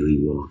a daily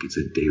walk. It's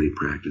a daily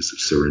practice of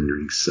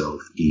surrendering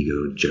self,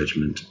 ego,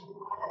 judgment,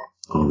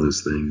 all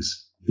those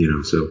things.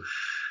 So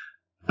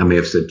I may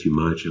have said too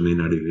much. I may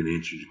not even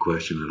answer your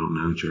question. I don't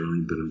know,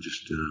 Charlie, but I'm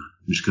just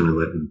kind of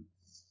letting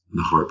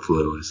the heart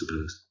flow, I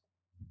suppose.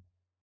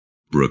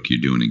 Brooke,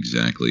 you're doing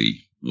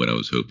exactly what I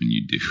was hoping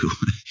you'd do.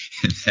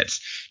 And that's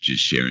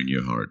just sharing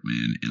your heart,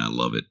 man. And I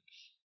love it.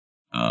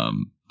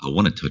 I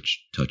want to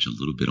touch a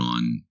little bit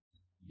on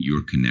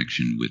your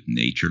connection with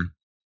nature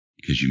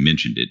because you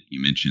mentioned it.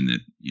 You mentioned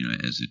that,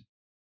 as it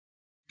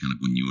kind of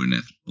when you were in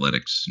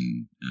athletics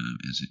and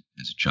as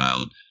a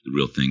child, the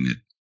real thing that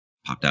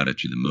popped out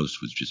at you the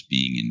most was just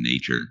being in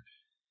nature.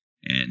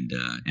 And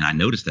I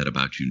noticed that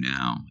about you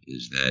now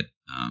is that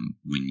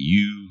when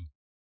you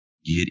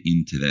get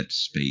into that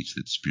space,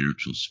 that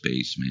spiritual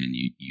space, man,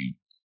 you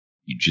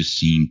just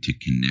seem to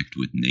connect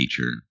with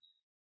nature.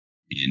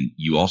 And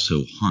you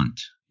also hunt,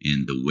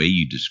 and the way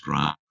you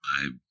describe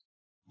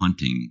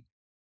hunting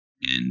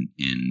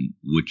and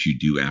what you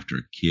do after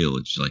a kill,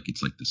 it's like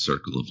the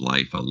circle of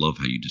life. I love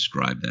how you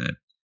describe that.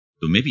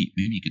 So maybe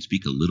you could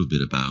speak a little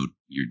bit about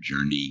your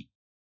journey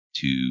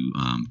to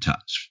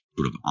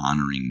sort of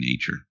honoring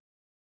nature.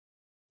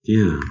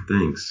 Yeah,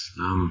 thanks.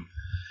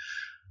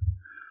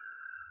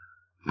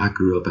 I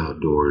grew up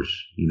outdoors.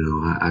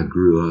 I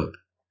grew up.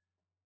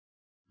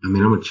 I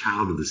mean, I'm a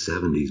child of the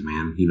 70s,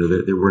 man.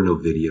 There were no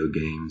video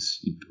games.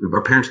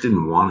 Our parents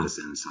didn't want us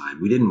inside.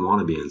 We didn't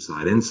want to be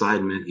inside.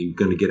 Inside meant you're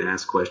going to get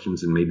asked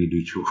questions and maybe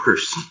do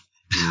chores.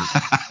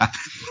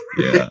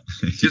 Yeah.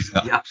 Just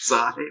be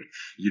outside.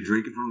 You're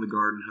drinking from the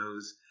garden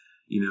hose.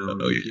 Yeah.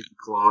 Getting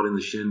clawed in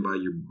the shin by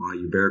your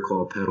bear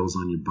claw pedals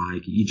on your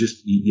bike. You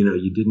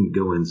didn't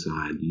go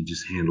inside. You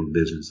just handled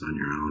business on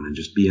your own and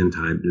just be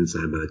inside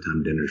by the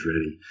time dinner's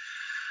ready.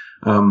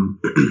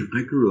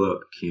 I grew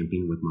up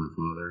camping with my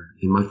father,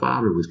 and my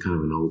father was kind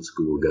of an old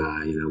school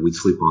guy. We'd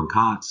sleep on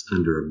cots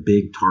under a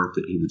big tarp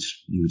that he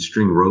would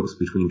string ropes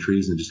between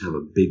trees and just have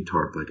a big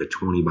tarp, like a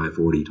 20 by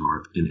 40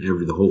 tarp,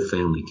 and the whole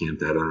family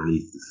camped out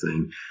underneath the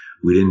thing.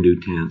 We didn't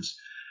do tents.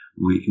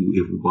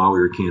 While we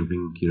were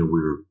camping, we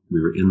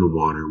were in the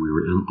water, we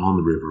were on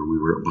the river, we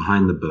were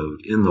behind the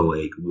boat, in the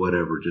lake,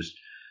 whatever, just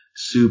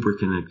super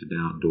connected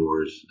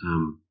outdoors.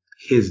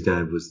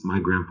 My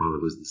grandfather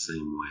was the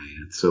same way.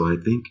 And so I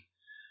think,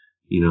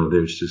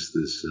 there's just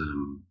this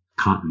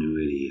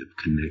continuity of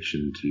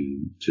connection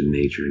to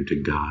nature and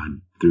to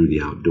God through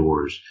the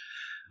outdoors.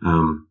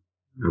 I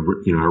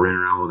ran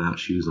around without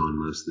shoes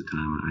on most of the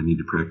time. I need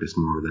to practice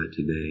more of that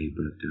today,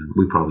 but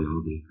we probably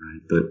all do,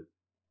 right? But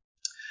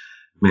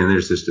man,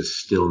 there's just a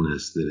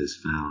stillness that is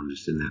found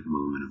just in that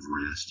moment of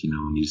rest.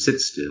 When you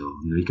sit still,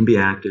 you can be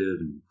active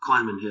and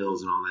climbing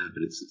hills and all that,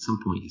 but it's at some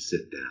point you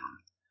sit down,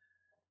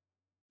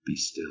 be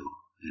still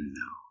and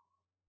know.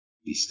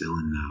 Be still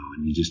and know,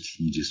 and you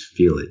just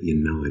feel it.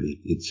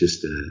 It's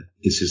just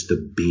a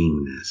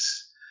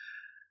beingness.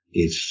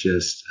 It's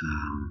just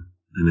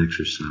an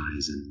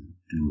exercise in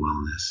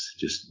wellness.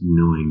 Just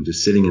knowing,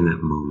 just sitting in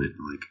that moment,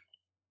 like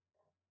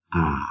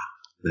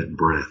that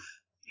breath.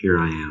 Here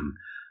I am.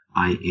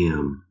 I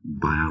am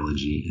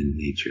biology in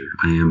nature.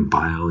 I am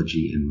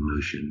biology in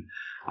motion.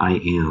 I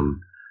am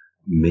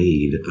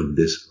made of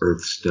this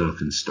earth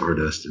stuff and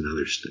stardust and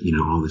other stuff,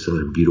 all this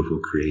other beautiful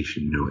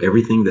creation.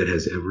 Everything that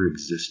has ever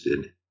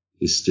existed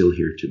is still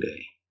here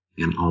today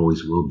and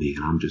always will be.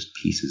 And I'm just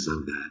pieces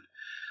of that,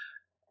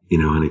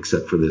 and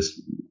except for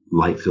this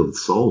light-filled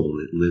soul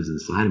that lives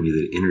inside of me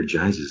that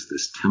energizes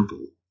this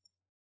temple.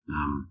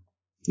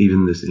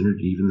 Even this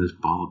energy, even this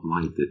ball of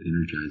light that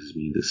energizes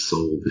me, this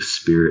soul, this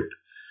spirit,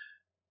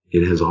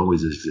 it has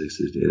always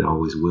existed. It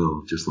always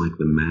will. Just like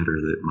the matter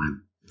that my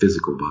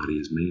physical body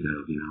is made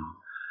of,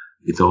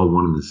 it's all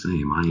one and the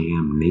same. I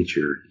am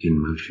nature in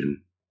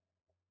motion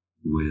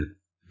with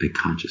a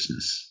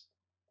consciousness.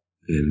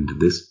 And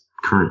this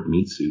current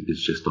meat suit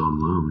is just on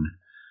loan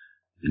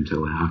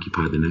until I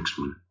occupy the next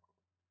one.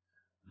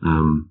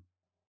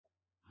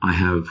 I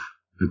have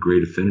a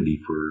great affinity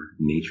for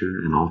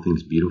nature and all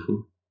things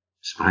beautiful.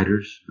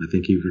 Spiders, I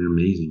think even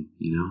amazing,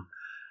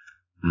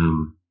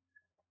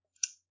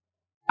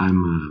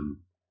 I'm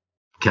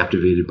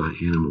captivated by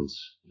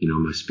animals.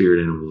 My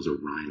spirit animal is a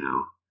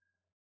rhino.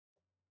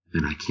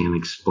 And I can't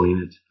explain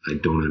it. I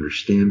don't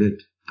understand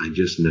it. I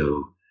just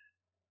know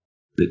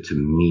that to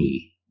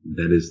me,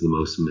 that is the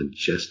most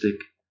majestic,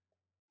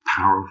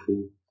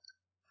 powerful,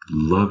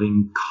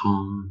 loving,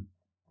 calm,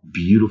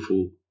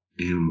 beautiful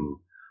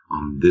animal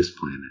on this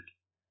planet.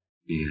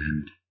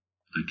 And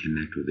I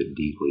connect with it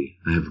deeply.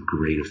 I have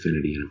great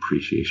affinity and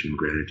appreciation and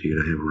gratitude.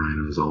 I have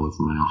rhinos all over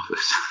my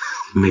office.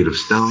 Made of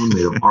stone,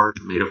 made of art,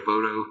 made of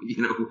photo,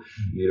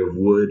 made of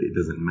wood. It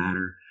doesn't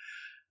matter.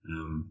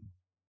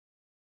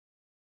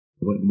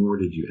 What more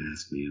did you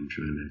ask me? I'm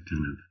trying to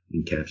kind of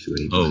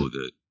encapsulate.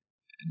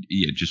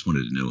 Just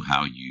wanted to know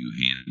how you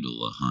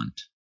handle a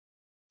hunt.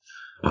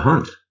 A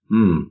hunt?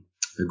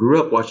 I grew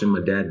up watching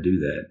my dad do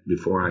that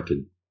before I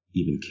could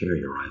even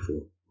carry a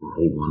rifle or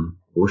hold one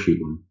or shoot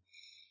one.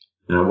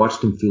 And I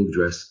watched him field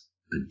dress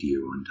a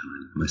deer one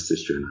time, my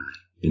sister and I,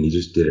 and he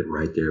just did it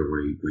right there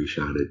where he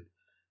shot it.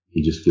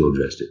 He just field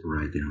dressed it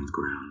right there on the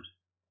ground.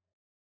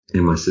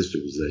 And my sister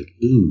was like,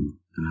 ooh.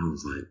 And I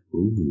was like,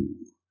 ooh,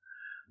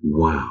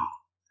 wow.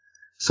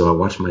 So I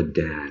watched my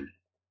dad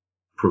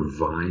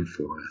provide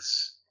for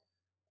us.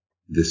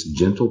 This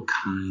gentle,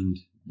 kind,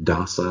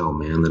 docile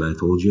man that I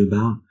told you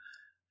about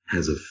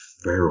has a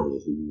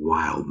feral,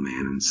 wild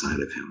man inside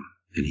of him.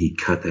 And he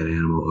cut that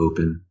animal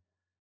open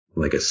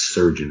like a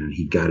surgeon, and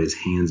he got his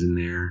hands in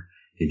there,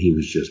 and he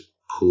was just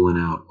pulling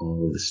out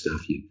all the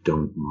stuff you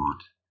don't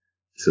want.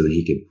 so that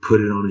he could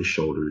put it on his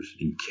shoulders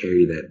and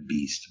carry that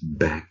beast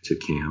back to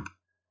camp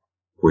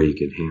where he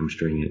could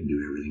hamstring it and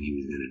do everything he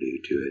was going to do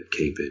to it,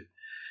 cape it.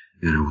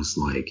 And I was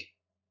like,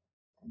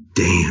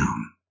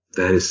 damn,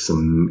 that is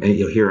some, and,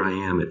 here I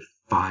am at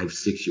 5,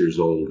 6 years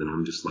old, and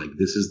I'm just like,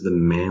 this is the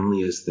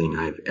manliest thing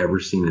I've ever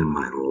seen in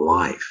my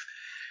life.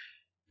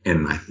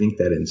 And I think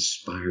that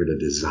inspired a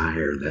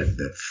desire,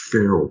 that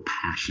feral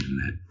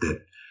passion,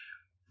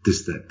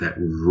 that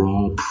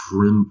raw,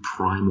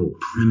 primal,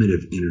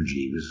 primitive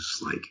energy. It was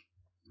just like,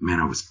 man,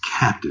 I was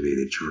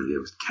captivated, Charlie. I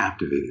was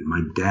captivated.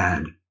 My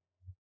dad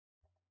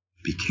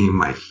became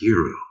my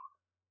hero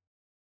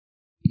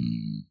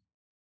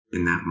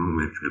in that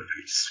moment in a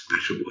very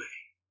special way.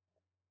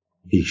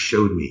 He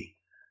showed me,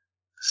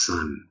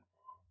 son,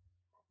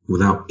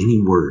 without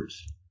any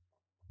words,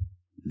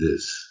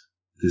 this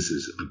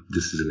is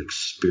an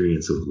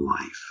experience of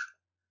life.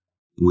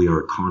 We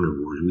are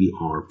carnivores. We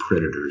are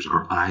predators.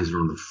 Our eyes are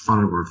on the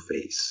front of our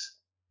face.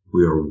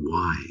 We are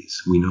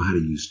wise. We know how to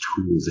use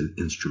tools and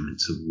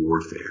instruments of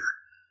warfare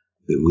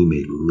that we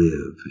may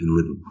live and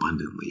live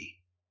abundantly.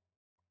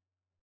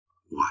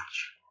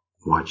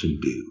 Watch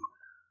and do.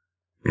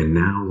 And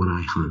now when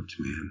I hunt,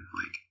 man,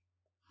 like,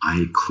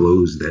 I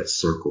close that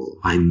circle.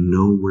 I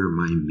know where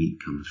my meat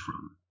comes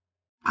from.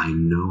 I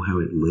know how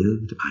it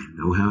lived. I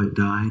know how it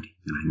died.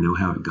 And I know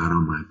how it got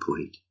on my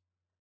plate.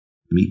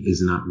 Meat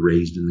is not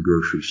raised in the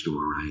grocery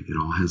store, right? It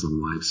all has a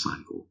life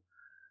cycle.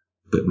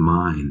 But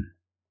mine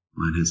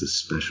has a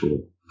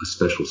special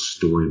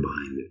story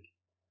behind it.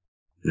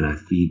 And I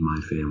feed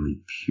my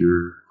family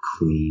pure,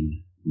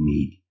 clean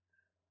meat,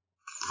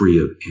 free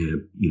of,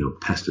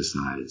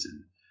 pesticides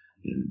and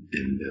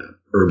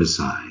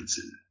herbicides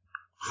and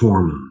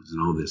hormones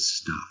and all this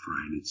stuff,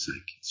 right? It's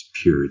like, it's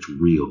pure, it's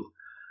real.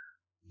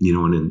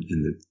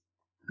 And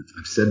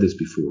I've said this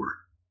before.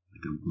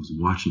 Like, I was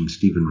watching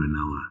Stephen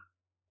Ranella,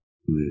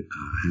 who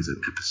has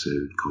an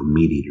episode called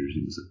Meat Eaters.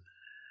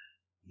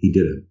 He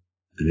did an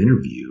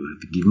interview. I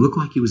think he looked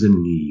like he was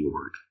in New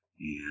York,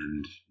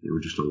 and there were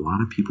just a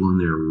lot of people in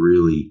there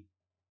really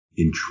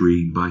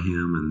intrigued by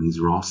him, and these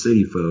were all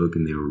city folk,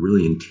 and they were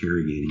really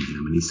interrogating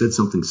him. And he said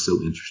something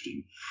so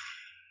interesting.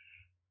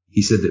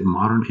 He said that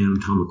modern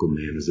anatomical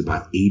man is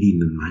about 80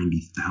 to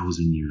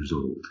 90,000 years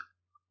old.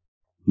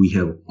 We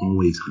have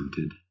always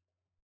hunted,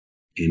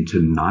 and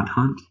to not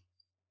hunt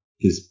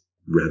is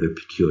rather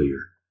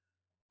peculiar.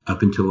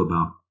 Up until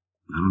about,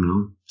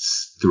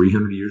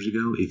 300 years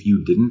ago, if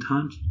you didn't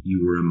hunt,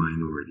 you were a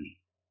minority.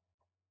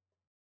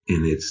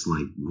 And it's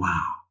like,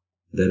 wow,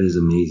 that is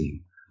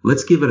amazing.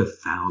 Let's give it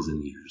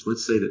 1,000 years.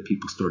 Let's say that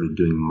people started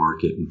doing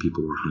market and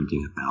people were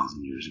hunting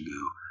 1,000 years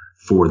ago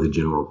for the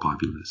general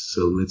populace.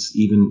 So let's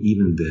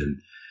even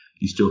then,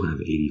 you still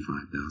have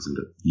 85,000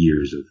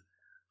 years of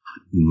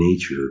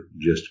nature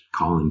just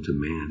calling to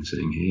man,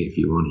 saying, hey, if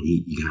you want to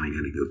eat, you kind of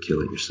got to go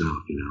kill it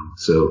yourself,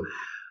 So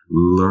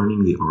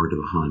learning the art of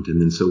a hunt.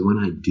 And then so when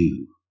I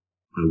do,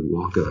 I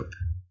walk up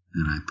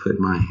and I put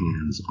my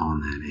hands on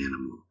that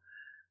animal,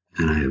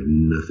 and I have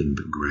nothing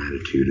but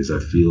gratitude as I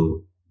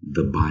feel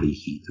the body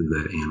heat of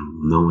that animal,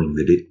 knowing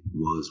that it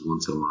was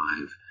once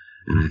alive.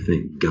 And I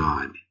thank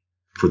God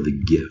for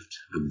the gift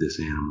of this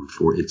animal,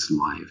 for its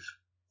life,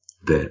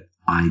 that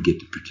I get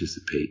to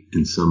participate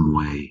in some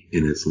way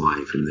in its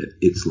life, and that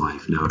its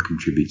life now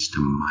contributes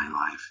to my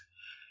life,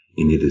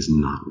 and it is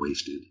not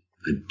wasted.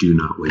 I do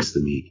not waste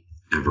the meat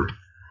ever.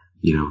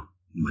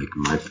 Like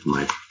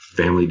my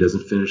family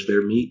doesn't finish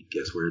their meat.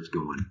 Guess where it's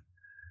going?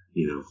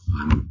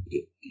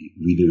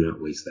 We do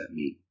not waste that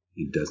meat.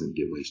 It doesn't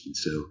get wasted.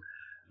 So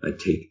I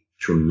take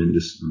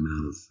tremendous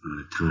amount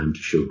of time to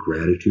show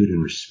gratitude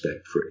and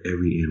respect for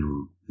every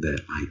animal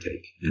that I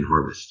take and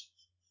harvest.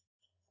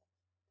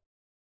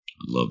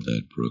 I love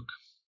that, Brook.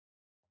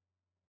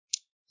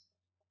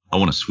 I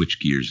want to switch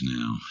gears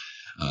now.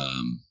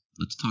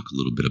 Let's talk a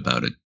little bit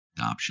about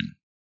adoption.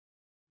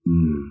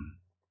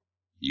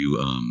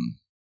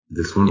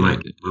 This one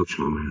might be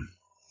emotional, man.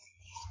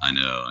 I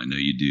know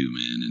you do,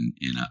 man.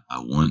 And I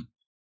want,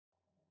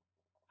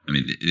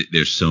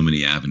 there's so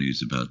many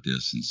avenues about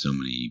this, and so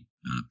many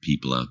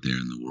people out there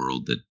in the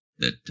world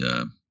that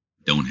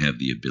don't have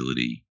the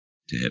ability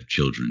to have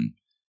children,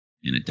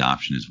 and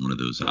adoption is one of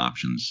those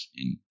options.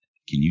 And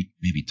can you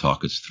maybe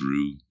talk us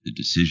through the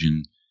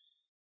decision,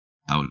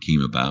 how it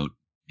came about,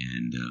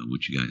 and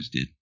what you guys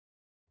did?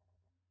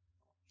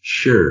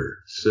 Sure.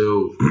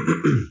 So,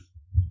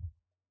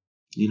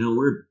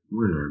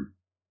 we're in our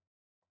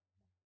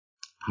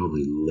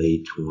probably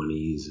late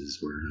 20s as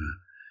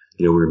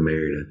we're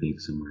married, I think,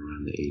 somewhere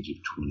around the age of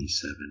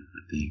 27,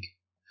 I think.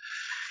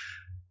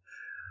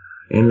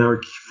 And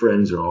our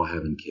friends are all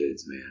having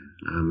kids, man.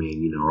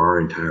 Our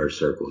entire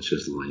circle is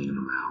just laying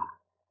them out.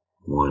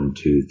 1,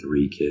 2,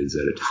 3 kids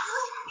at a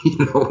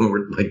time. And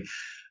we're like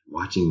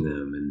watching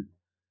them, and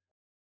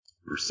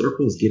our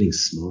circle is getting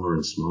smaller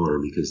and smaller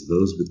because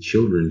those with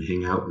children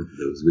hang out with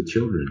those with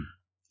children,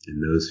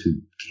 and those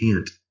who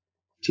can't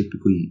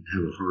typically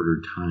have a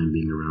harder time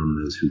being around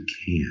those who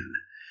can.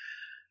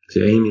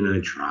 So Amy and I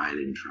tried,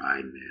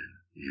 man,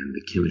 and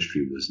the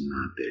chemistry was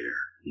not there.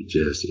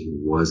 It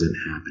wasn't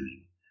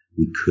happening.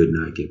 We could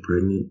not get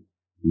pregnant.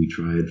 We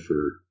tried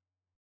for,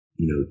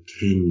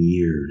 10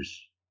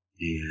 years,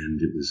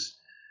 and it was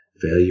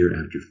failure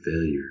after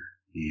failure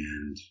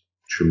and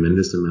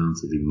tremendous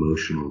amounts of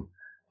emotional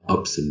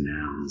ups and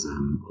downs.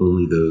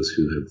 Only those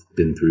who have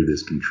been through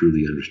this can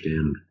truly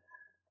understand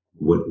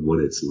what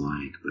it's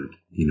like.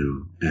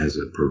 But, as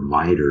a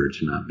provider,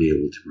 to not be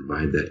able to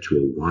provide that to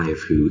a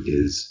wife who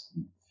is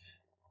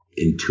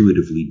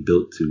intuitively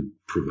built to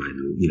provide,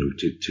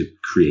 to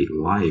create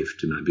life,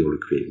 to not be able to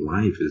create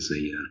life is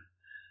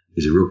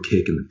a real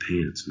kick in the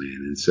pants,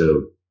 man. And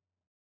so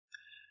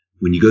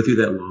when you go through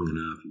that long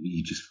enough,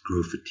 you just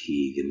grow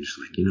fatigue and just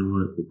like, you know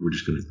what, we're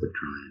just going to quit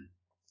trying.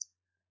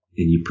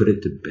 And you put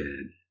it to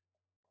bed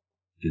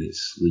and it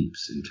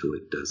sleeps until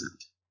it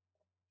doesn't.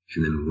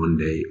 And then one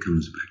day it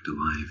comes back to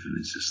life, and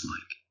it's just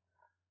like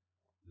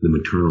the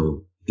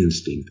maternal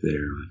instinct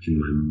there in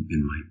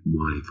my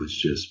wife was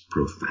just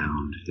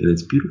profound, and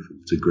it's beautiful.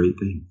 It's a great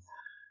thing.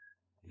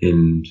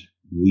 And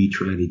we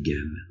tried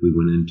again. We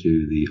went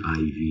into the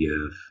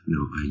IUF,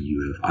 not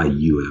IVF.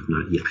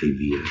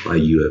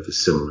 IUF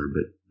is similar,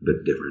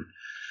 but different.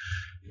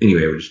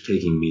 Anyway, we're just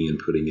taking me and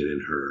putting it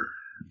in her.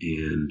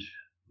 And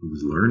I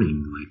was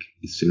learning, like,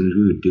 as soon as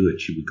we would do it,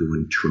 she would go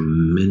in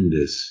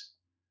tremendous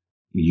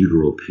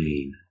uteral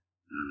pain.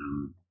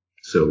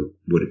 So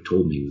what it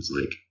told me was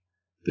like,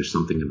 there's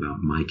something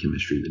about my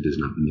chemistry that does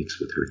not mix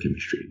with her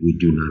chemistry. We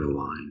do not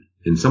align.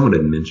 And someone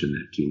had mentioned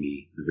that to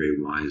me. A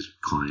very wise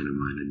client of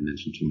mine had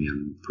mentioned to me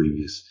on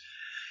previous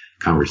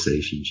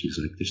conversation. She was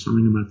like, there's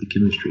something about the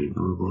chemistry,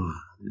 blah, blah, blah.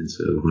 And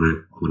so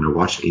when I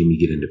watched Amy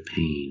get into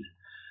pain,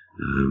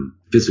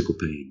 physical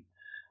pain,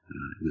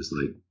 it was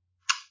like,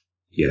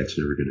 yeah, it's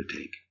never going to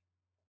take.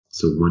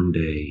 So one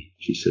day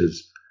she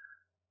says,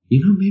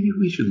 maybe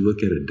we should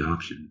look at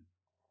adoption.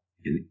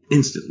 And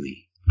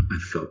instantly I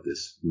felt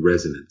this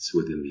resonance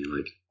within me,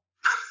 like,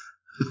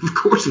 of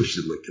course we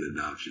should look at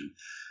adoption.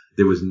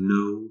 There was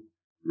no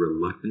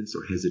reluctance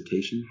or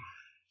hesitation.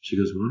 She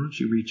goes, why don't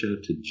you reach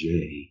out to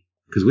Jay?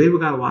 Because we have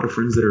got a lot of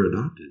friends that are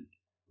adopted.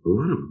 A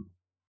lot of them.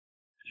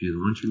 She goes,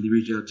 why don't you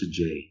reach out to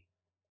Jay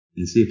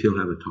and see if he'll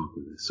have a talk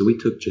with us? So we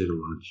took Jay to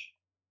lunch.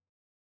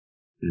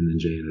 And then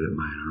Jay ended up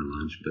buying our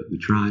lunch. But we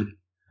tried.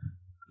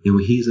 And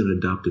he's an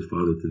adoptive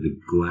father through the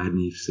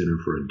Gladney Center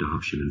for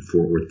Adoption in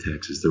Fort Worth,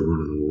 Texas. They're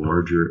one of the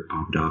larger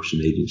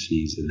adoption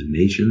agencies in the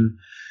nation.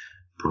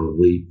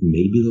 Probably,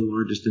 maybe the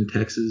largest in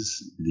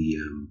Texas.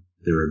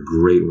 They're a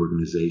great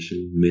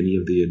organization. Many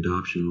of the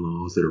adoption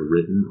laws that are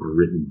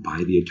written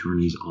by the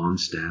attorneys on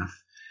staff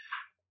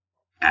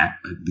at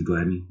the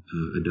Gladney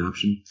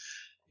Adoption.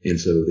 And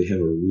so they have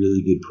a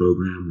really good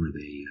program where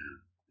they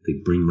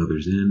bring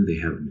mothers in. They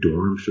have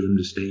dorms for them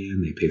to stay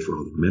in. They pay for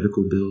all their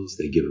medical bills.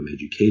 They give them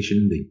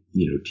education. They,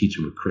 teach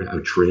them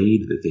a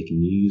trade that they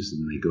can use,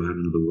 and they go out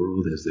into the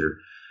world as they're,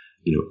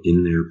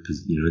 in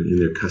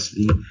their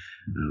custody.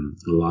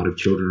 A lot of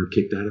children are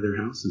kicked out of their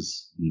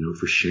houses,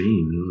 for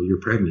shame.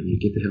 You're pregnant. You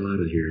get the hell out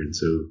of here. And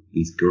so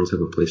these girls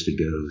have a place to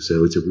go.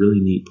 So it's a really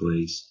neat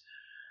place.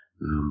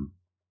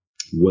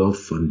 Well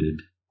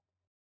funded,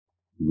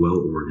 well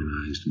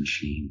organized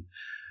machine.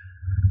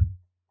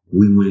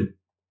 We went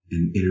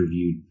and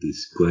interviewed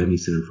this Gladney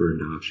Center for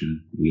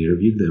Adoption. We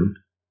interviewed them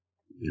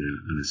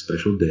on a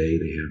special day.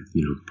 They have,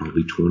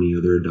 probably 20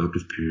 other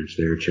adoptive parents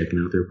there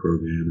checking out their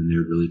program, and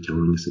they're really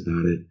telling us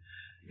about it.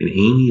 And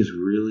Amy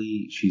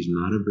she's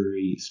not a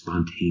very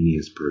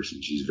spontaneous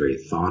person. She's very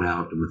thought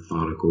out and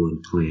methodical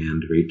and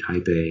planned, very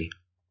type A.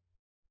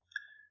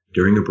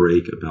 During a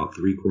break, about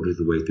 3/4 of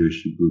the way through,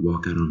 we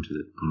walk out on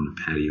the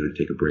patio to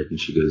take a break, and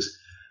she goes,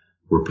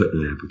 we're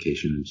putting an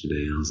application in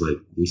today. And I was like,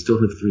 we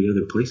still have 3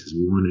 other places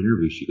we want to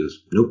interview. She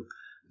goes, nope,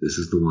 this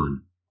is the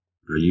one.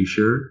 Are you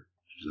sure?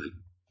 She's like,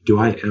 do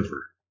I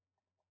ever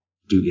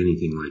do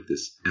anything like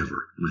this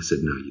ever? And I said,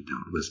 no, you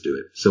don't. Let's do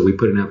it. So we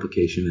put an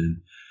application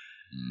in.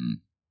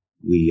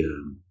 We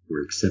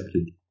were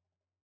accepted.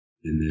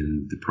 And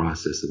then the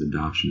process of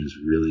adoption is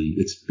really,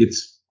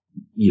 it's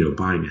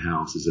buying a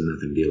house is a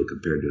nothing deal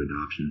compared to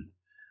adoption.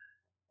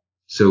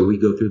 So we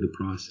go through the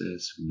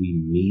process. We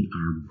meet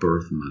our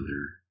birth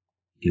mother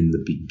in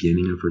the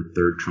beginning of her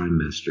 3rd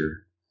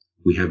trimester.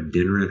 We have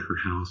dinner at her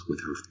house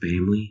with her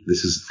family.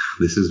 This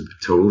is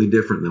totally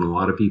different than a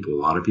lot of people. A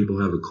lot of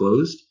people have a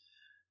closed,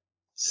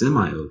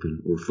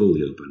 semi-open, or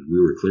fully open. We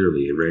were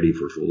clearly ready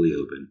for fully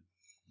open.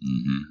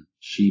 Mm-hmm.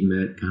 She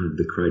met kind of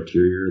the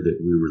criteria that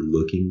we were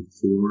looking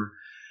for.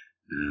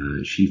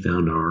 She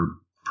found our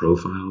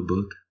profile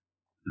book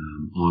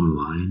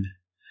online.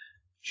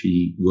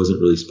 She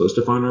wasn't really supposed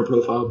to find our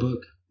profile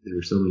book. There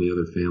were so many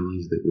other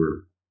families that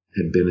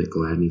had been at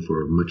Gladney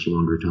for a much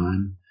longer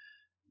time,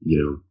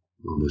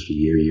 almost a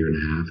year and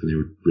a half, and they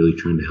were really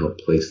trying to help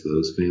place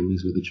those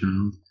families with a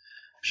child.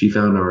 She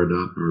found our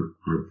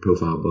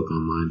profile book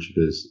online. She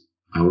goes,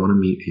 I want to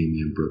meet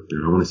Amy and Brooke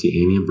there. I want to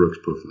see Amy and Brooke's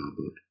profile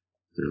book.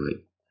 They're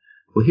like,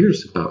 well,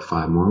 here's about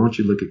 5 more. Why don't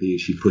you look at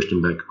these? She pushed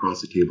them back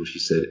across the table. She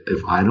said,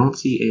 if I don't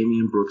see Amy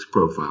and Brooke's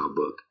profile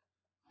book,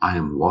 I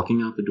am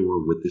walking out the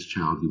door with this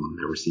child. You will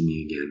never see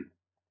me again.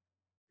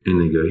 And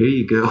they go, here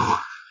you go.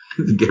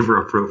 They gave her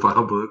a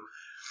profile book.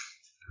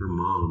 Her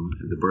mom,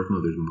 the birth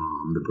mother's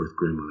mom, the birth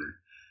grandmother,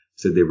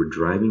 said they were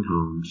driving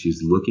home.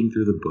 She's looking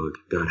through the book,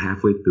 got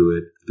halfway through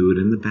it, threw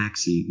it in the back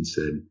seat and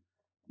said,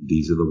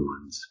 these are the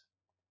ones.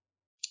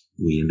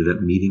 We ended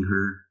up meeting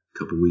her a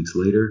couple weeks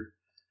later,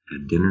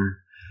 had dinner.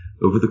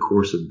 Over the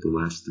course of the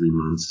last 3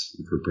 months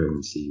of her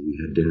pregnancy, we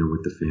had dinner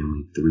with the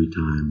family 3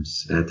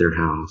 times at their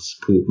house,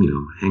 pool,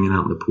 hanging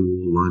out in the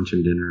pool, lunch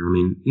and dinner.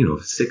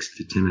 6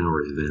 to 10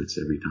 hour events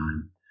every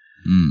time.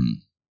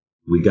 Mm.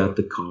 We got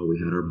the call. We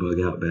had our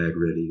bug out bag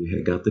ready. We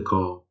had got the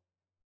call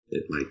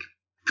at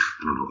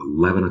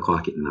 11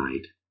 o'clock at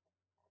night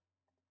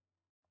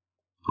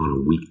on a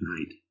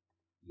weeknight.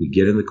 We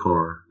get in the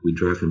car. We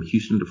drive from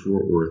Houston to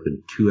Fort Worth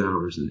in 2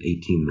 hours and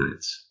 18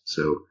 minutes.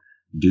 So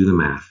do the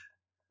math.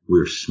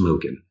 We're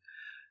smoking.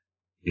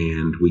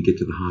 And we get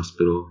to the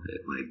hospital at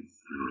I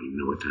don't even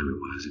know what time it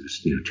was. It was,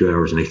 2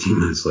 hours and 18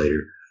 minutes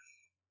later.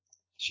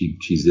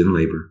 She's in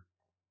labor.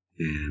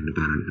 And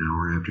about an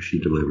hour after she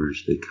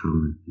delivers, they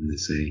come and they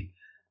say,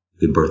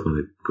 the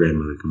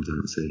grandmother comes out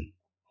and say,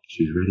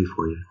 she's ready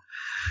for you.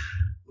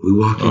 We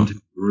walk into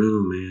the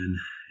room, man,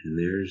 and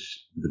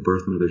there's the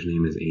birth mother's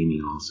name is Amy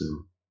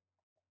also.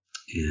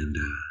 And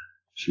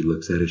she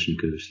looks at us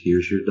and goes,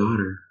 here's your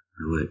daughter.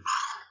 We're like,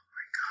 oh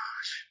my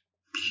gosh,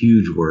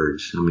 huge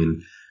words.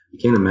 You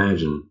can't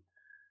imagine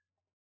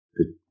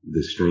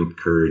the strength,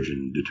 courage,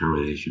 and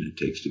determination it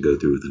takes to go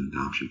through with an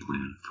adoption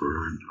plan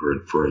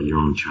for your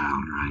own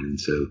child, right? And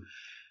so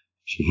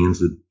she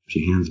hands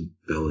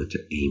Bella to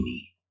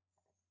Amy,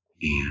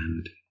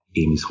 and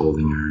Amy's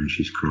holding her and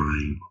she's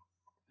crying,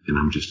 and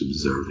I'm just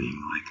observing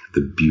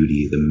the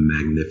beauty, the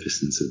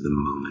magnificence of the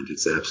moment.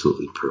 It's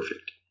absolutely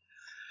perfect.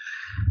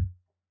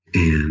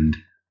 And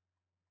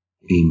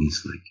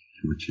Amy's like,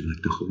 would you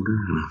like to hold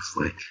her? And I was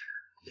like,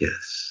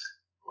 yes.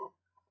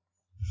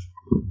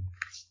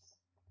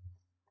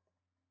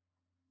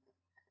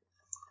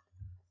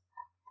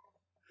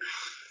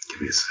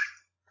 Give me a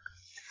second.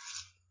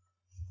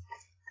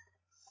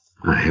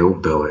 I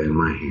held Bella in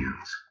my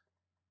hands.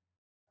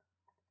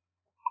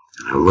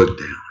 And I looked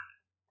down.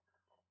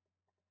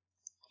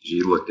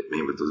 She looked at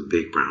me with those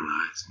big brown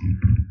eyes.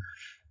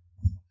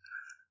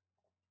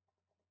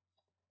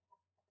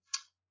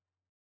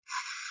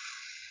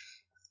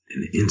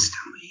 And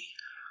instantly,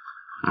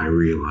 I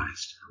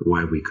realized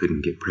why we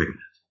couldn't get pregnant.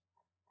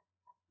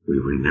 We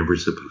were never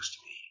supposed to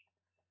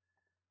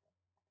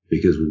be.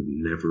 Because we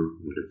never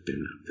would have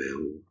been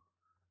available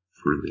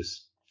for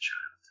this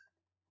child.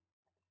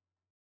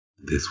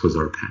 This was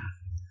our path.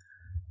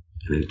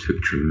 And it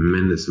took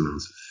tremendous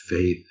amounts of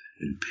faith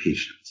and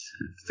patience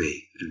and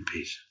faith and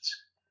patience.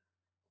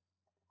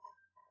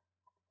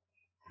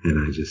 And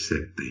I just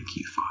said, thank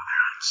you, Father.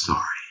 I'm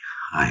sorry.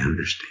 I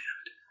understand.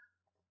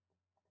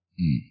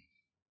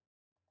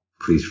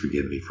 Please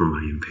forgive me for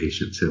my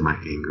impatience and my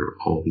anger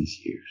all these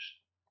years.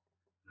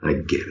 I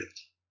get it.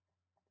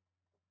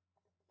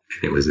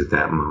 And it was at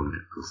that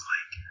moment, I was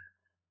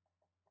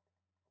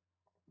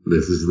like,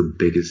 this is the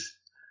biggest,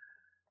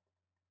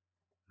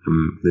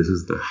 this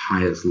is the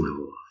highest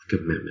level of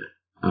commitment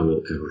I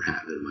will ever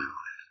have in my life.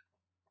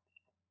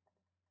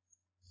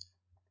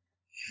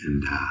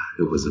 And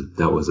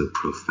that was a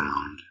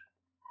profound,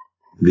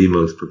 the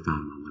most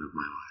profound moment of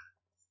my life.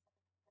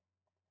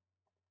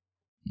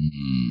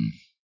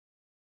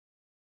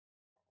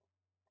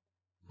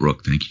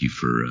 Brooke, thank you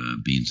for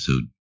being so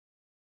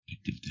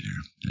active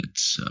there.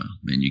 That's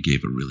man, you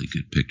gave a really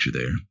good picture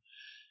there.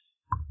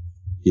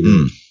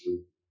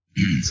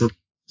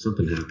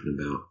 Something happened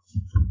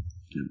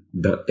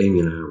about Amy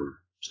and I were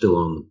still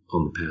on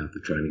the path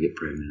of trying to get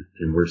pregnant,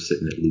 and we're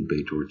sitting at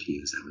Lupe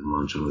Tortillas having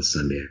lunch on a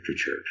Sunday after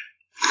church.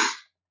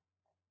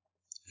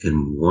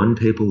 And one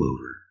table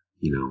over,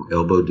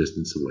 elbow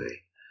distance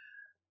away,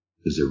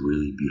 is a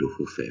really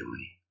beautiful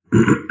family.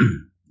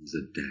 There's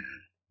a dad.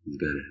 He's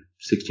got a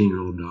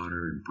 16-year-old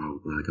daughter and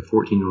probably a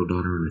 14-year-old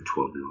daughter and a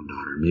 12-year-old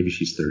daughter. Maybe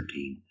she's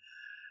 13.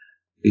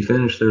 They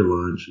finished their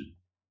lunch,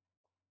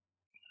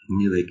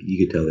 and you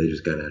could tell they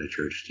just got out of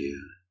church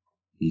too.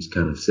 He's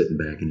kind of sitting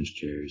back in his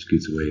chair. He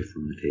scoots away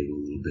from the table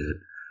a little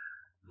bit.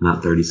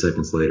 Not 30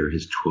 seconds later,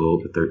 his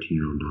 12 to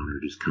 13-year-old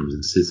daughter just comes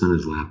and sits on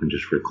his lap and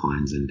just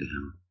reclines into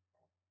him.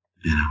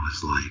 And I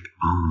was like,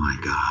 oh my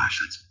gosh,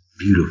 that's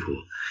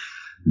beautiful.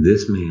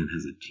 This man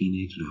has a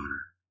teenage daughter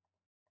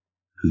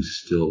who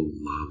still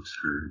loves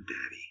her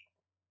daddy.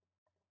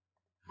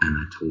 And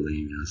I told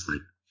Amy, I was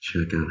like,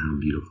 check out how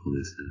beautiful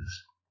this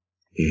is.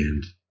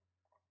 And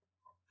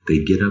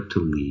they get up to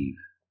leave,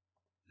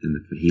 and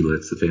he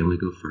lets the family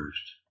go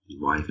first, his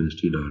wife and his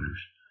 2 daughters.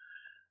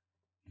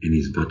 And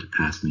he's about to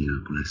pass me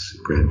up, and I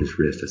grabbed his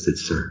wrist. I said,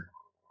 sir,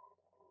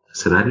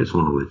 I just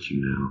want to let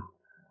you know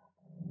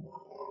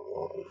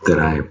that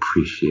I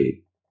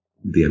appreciate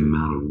the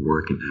amount of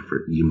work and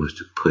effort you must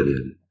have put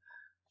in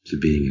to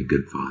being a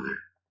good father.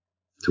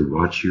 To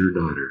watch your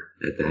daughter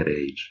at that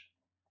age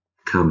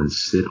come and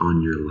sit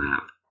on your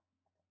lap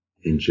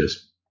and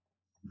just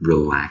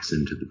relax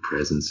into the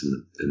presence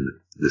and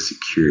the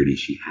security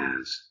she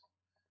has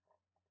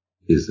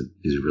is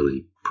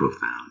really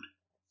profound.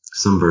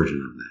 Some version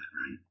of that,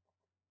 right?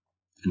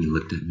 And he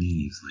looked at me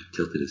and he was like,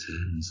 tilted his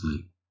head and he's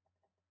like,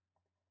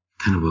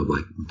 kind of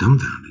like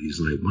dumbfounded.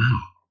 He's like,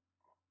 wow,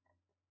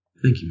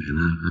 thank you,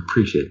 man. I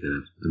appreciate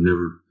that. I've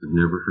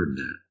never heard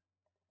that.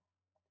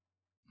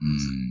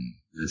 So,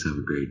 let's have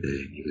a great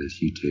day. And he goes,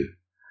 you too.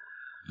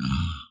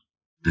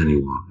 Then he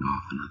walked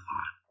off and I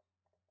thought,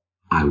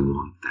 I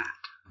want that.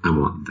 I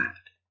want that.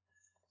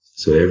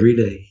 So every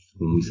day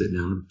when we sit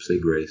down to say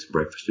grace,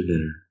 breakfast or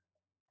dinner,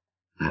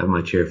 I have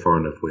my chair far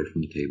enough away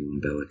from the table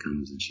and Bella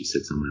comes and she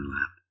sits on my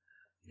lap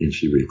and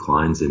she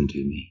reclines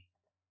into me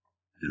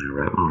and I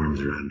wrap my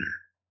arms around her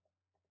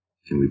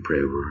and we pray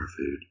over our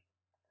food.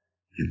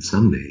 And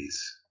some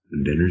days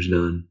when dinner's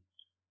done,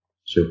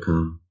 she'll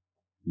come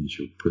and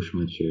she'll push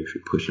my chair,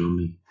 she'll push on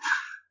me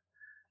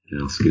and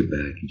I'll scoot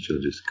back and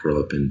she'll just curl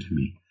up into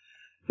me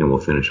and we'll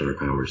finish our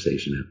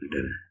conversation after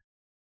dinner.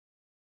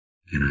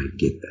 And I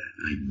get that.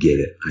 I get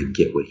it. I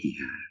get what he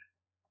had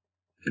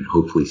and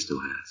hopefully still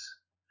has.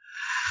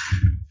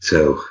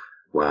 So,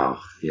 wow.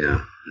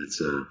 Yeah,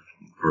 that's,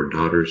 our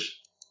daughters,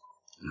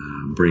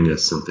 bring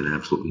us something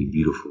absolutely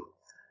beautiful.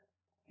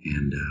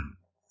 And,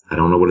 I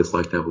don't know what it's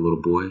like to have a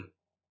little boy,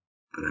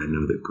 but I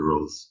know that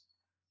girls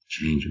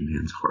change a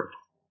man's heart.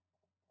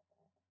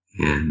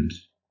 And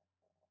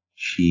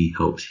she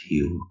helps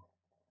heal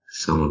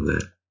some of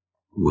that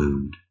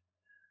wound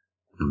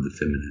of the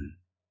feminine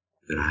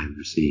that I have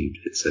received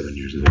at 7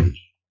 years of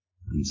age.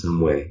 In some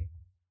way,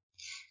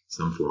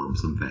 some form,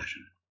 some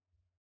fashion.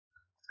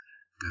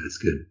 God is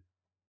good.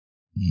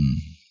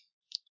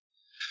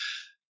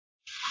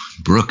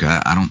 Brooke,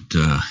 I don't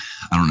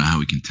know how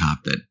we can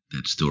top that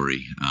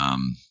story. I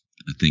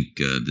think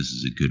this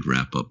is a good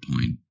wrap up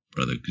point,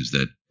 brother, because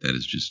that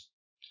is just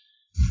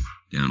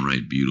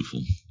downright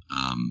beautiful.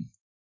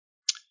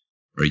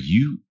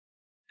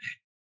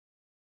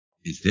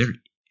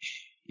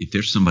 If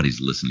there's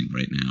somebody's listening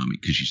right now, I mean,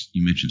 because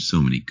you mentioned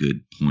so many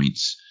good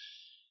points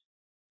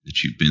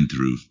that you've been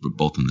through, but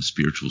both on the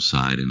spiritual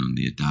side and on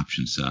the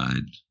adoption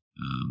side,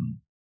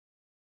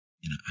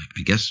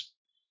 I guess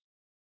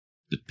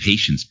the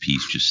patience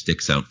piece just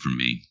sticks out for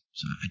me.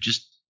 So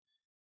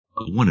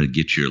I wanted to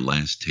get your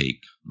last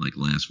take, like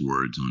last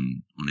words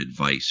on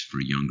advice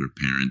for younger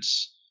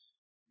parents,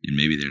 and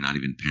maybe they're not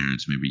even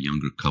parents, maybe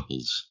younger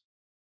couples,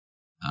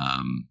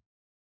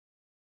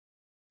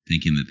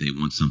 thinking that they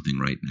want something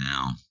right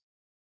now.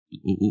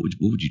 What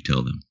would you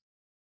tell them?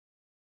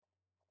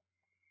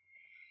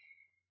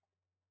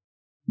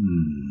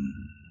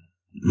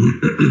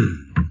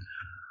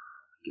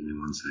 Give me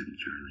 1 second,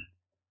 Charlie.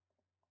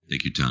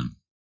 Take your time.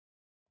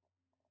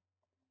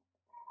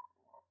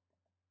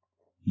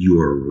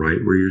 You are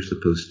right where you're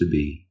supposed to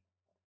be.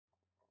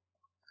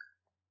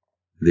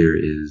 There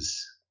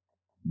is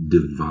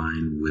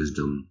divine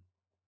wisdom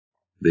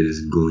that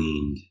is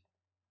gleaned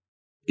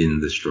in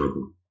the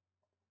struggle,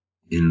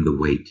 in the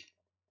wait.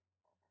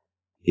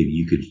 If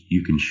you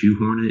can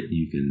shoehorn it,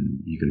 you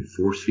can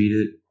force feed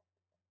it,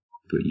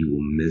 but you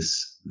will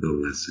miss the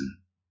lesson.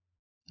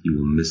 You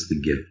will miss the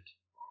gift.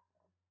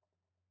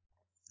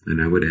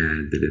 And I would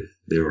add that if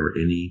there are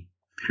any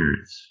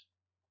parents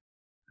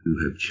who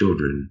have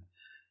children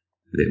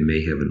that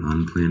may have an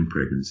unplanned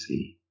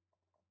pregnancy,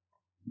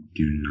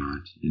 do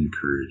not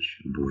encourage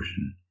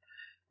abortion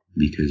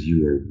because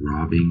you are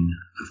robbing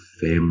a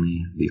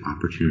family the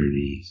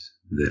opportunities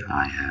that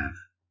I have.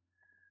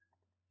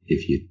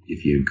 If you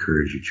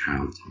encourage your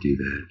child to do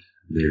that,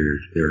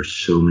 there are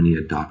so many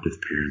adoptive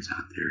parents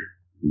out there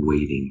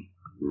waiting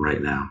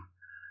right now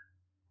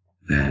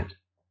that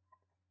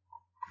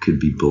could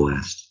be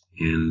blessed,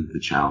 and the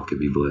child could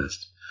be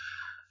blessed.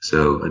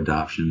 So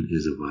adoption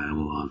is a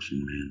viable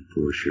option, man,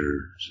 for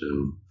sure.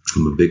 So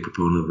I'm a big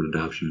proponent of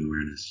adoption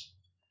awareness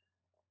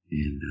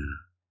and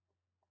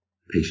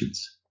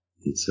patience.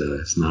 It's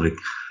not a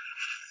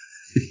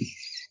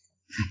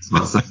it's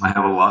not something I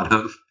have a lot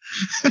of,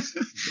 but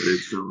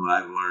it's something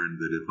I've learned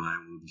that if I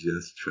will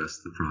just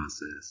trust the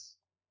process,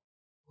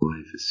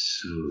 life is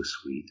so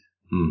sweet.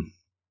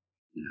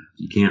 Yeah,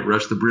 you can't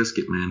rush the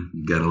brisket, man.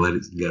 You gotta let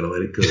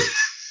it cook.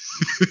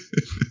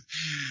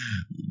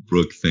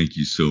 Brooke, thank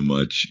you so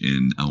much,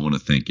 and I want to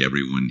thank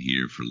everyone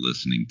here for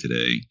listening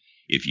today.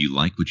 If you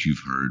like what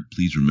you've heard,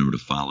 please remember to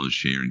follow,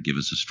 share, and give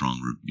us a strong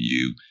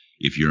review.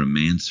 If you're a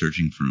man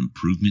searching for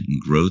improvement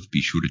and growth,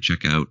 be sure to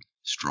check out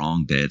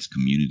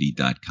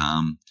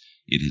strongdadscommunity.com.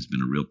 It has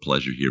been a real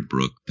pleasure here,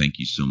 Brooke. Thank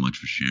you so much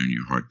for sharing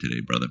your heart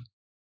today, brother.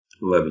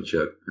 Love you,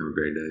 Chuck. Have a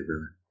great day,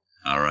 brother.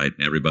 All right,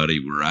 everybody,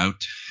 we're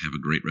out. Have a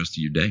great rest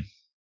of your day.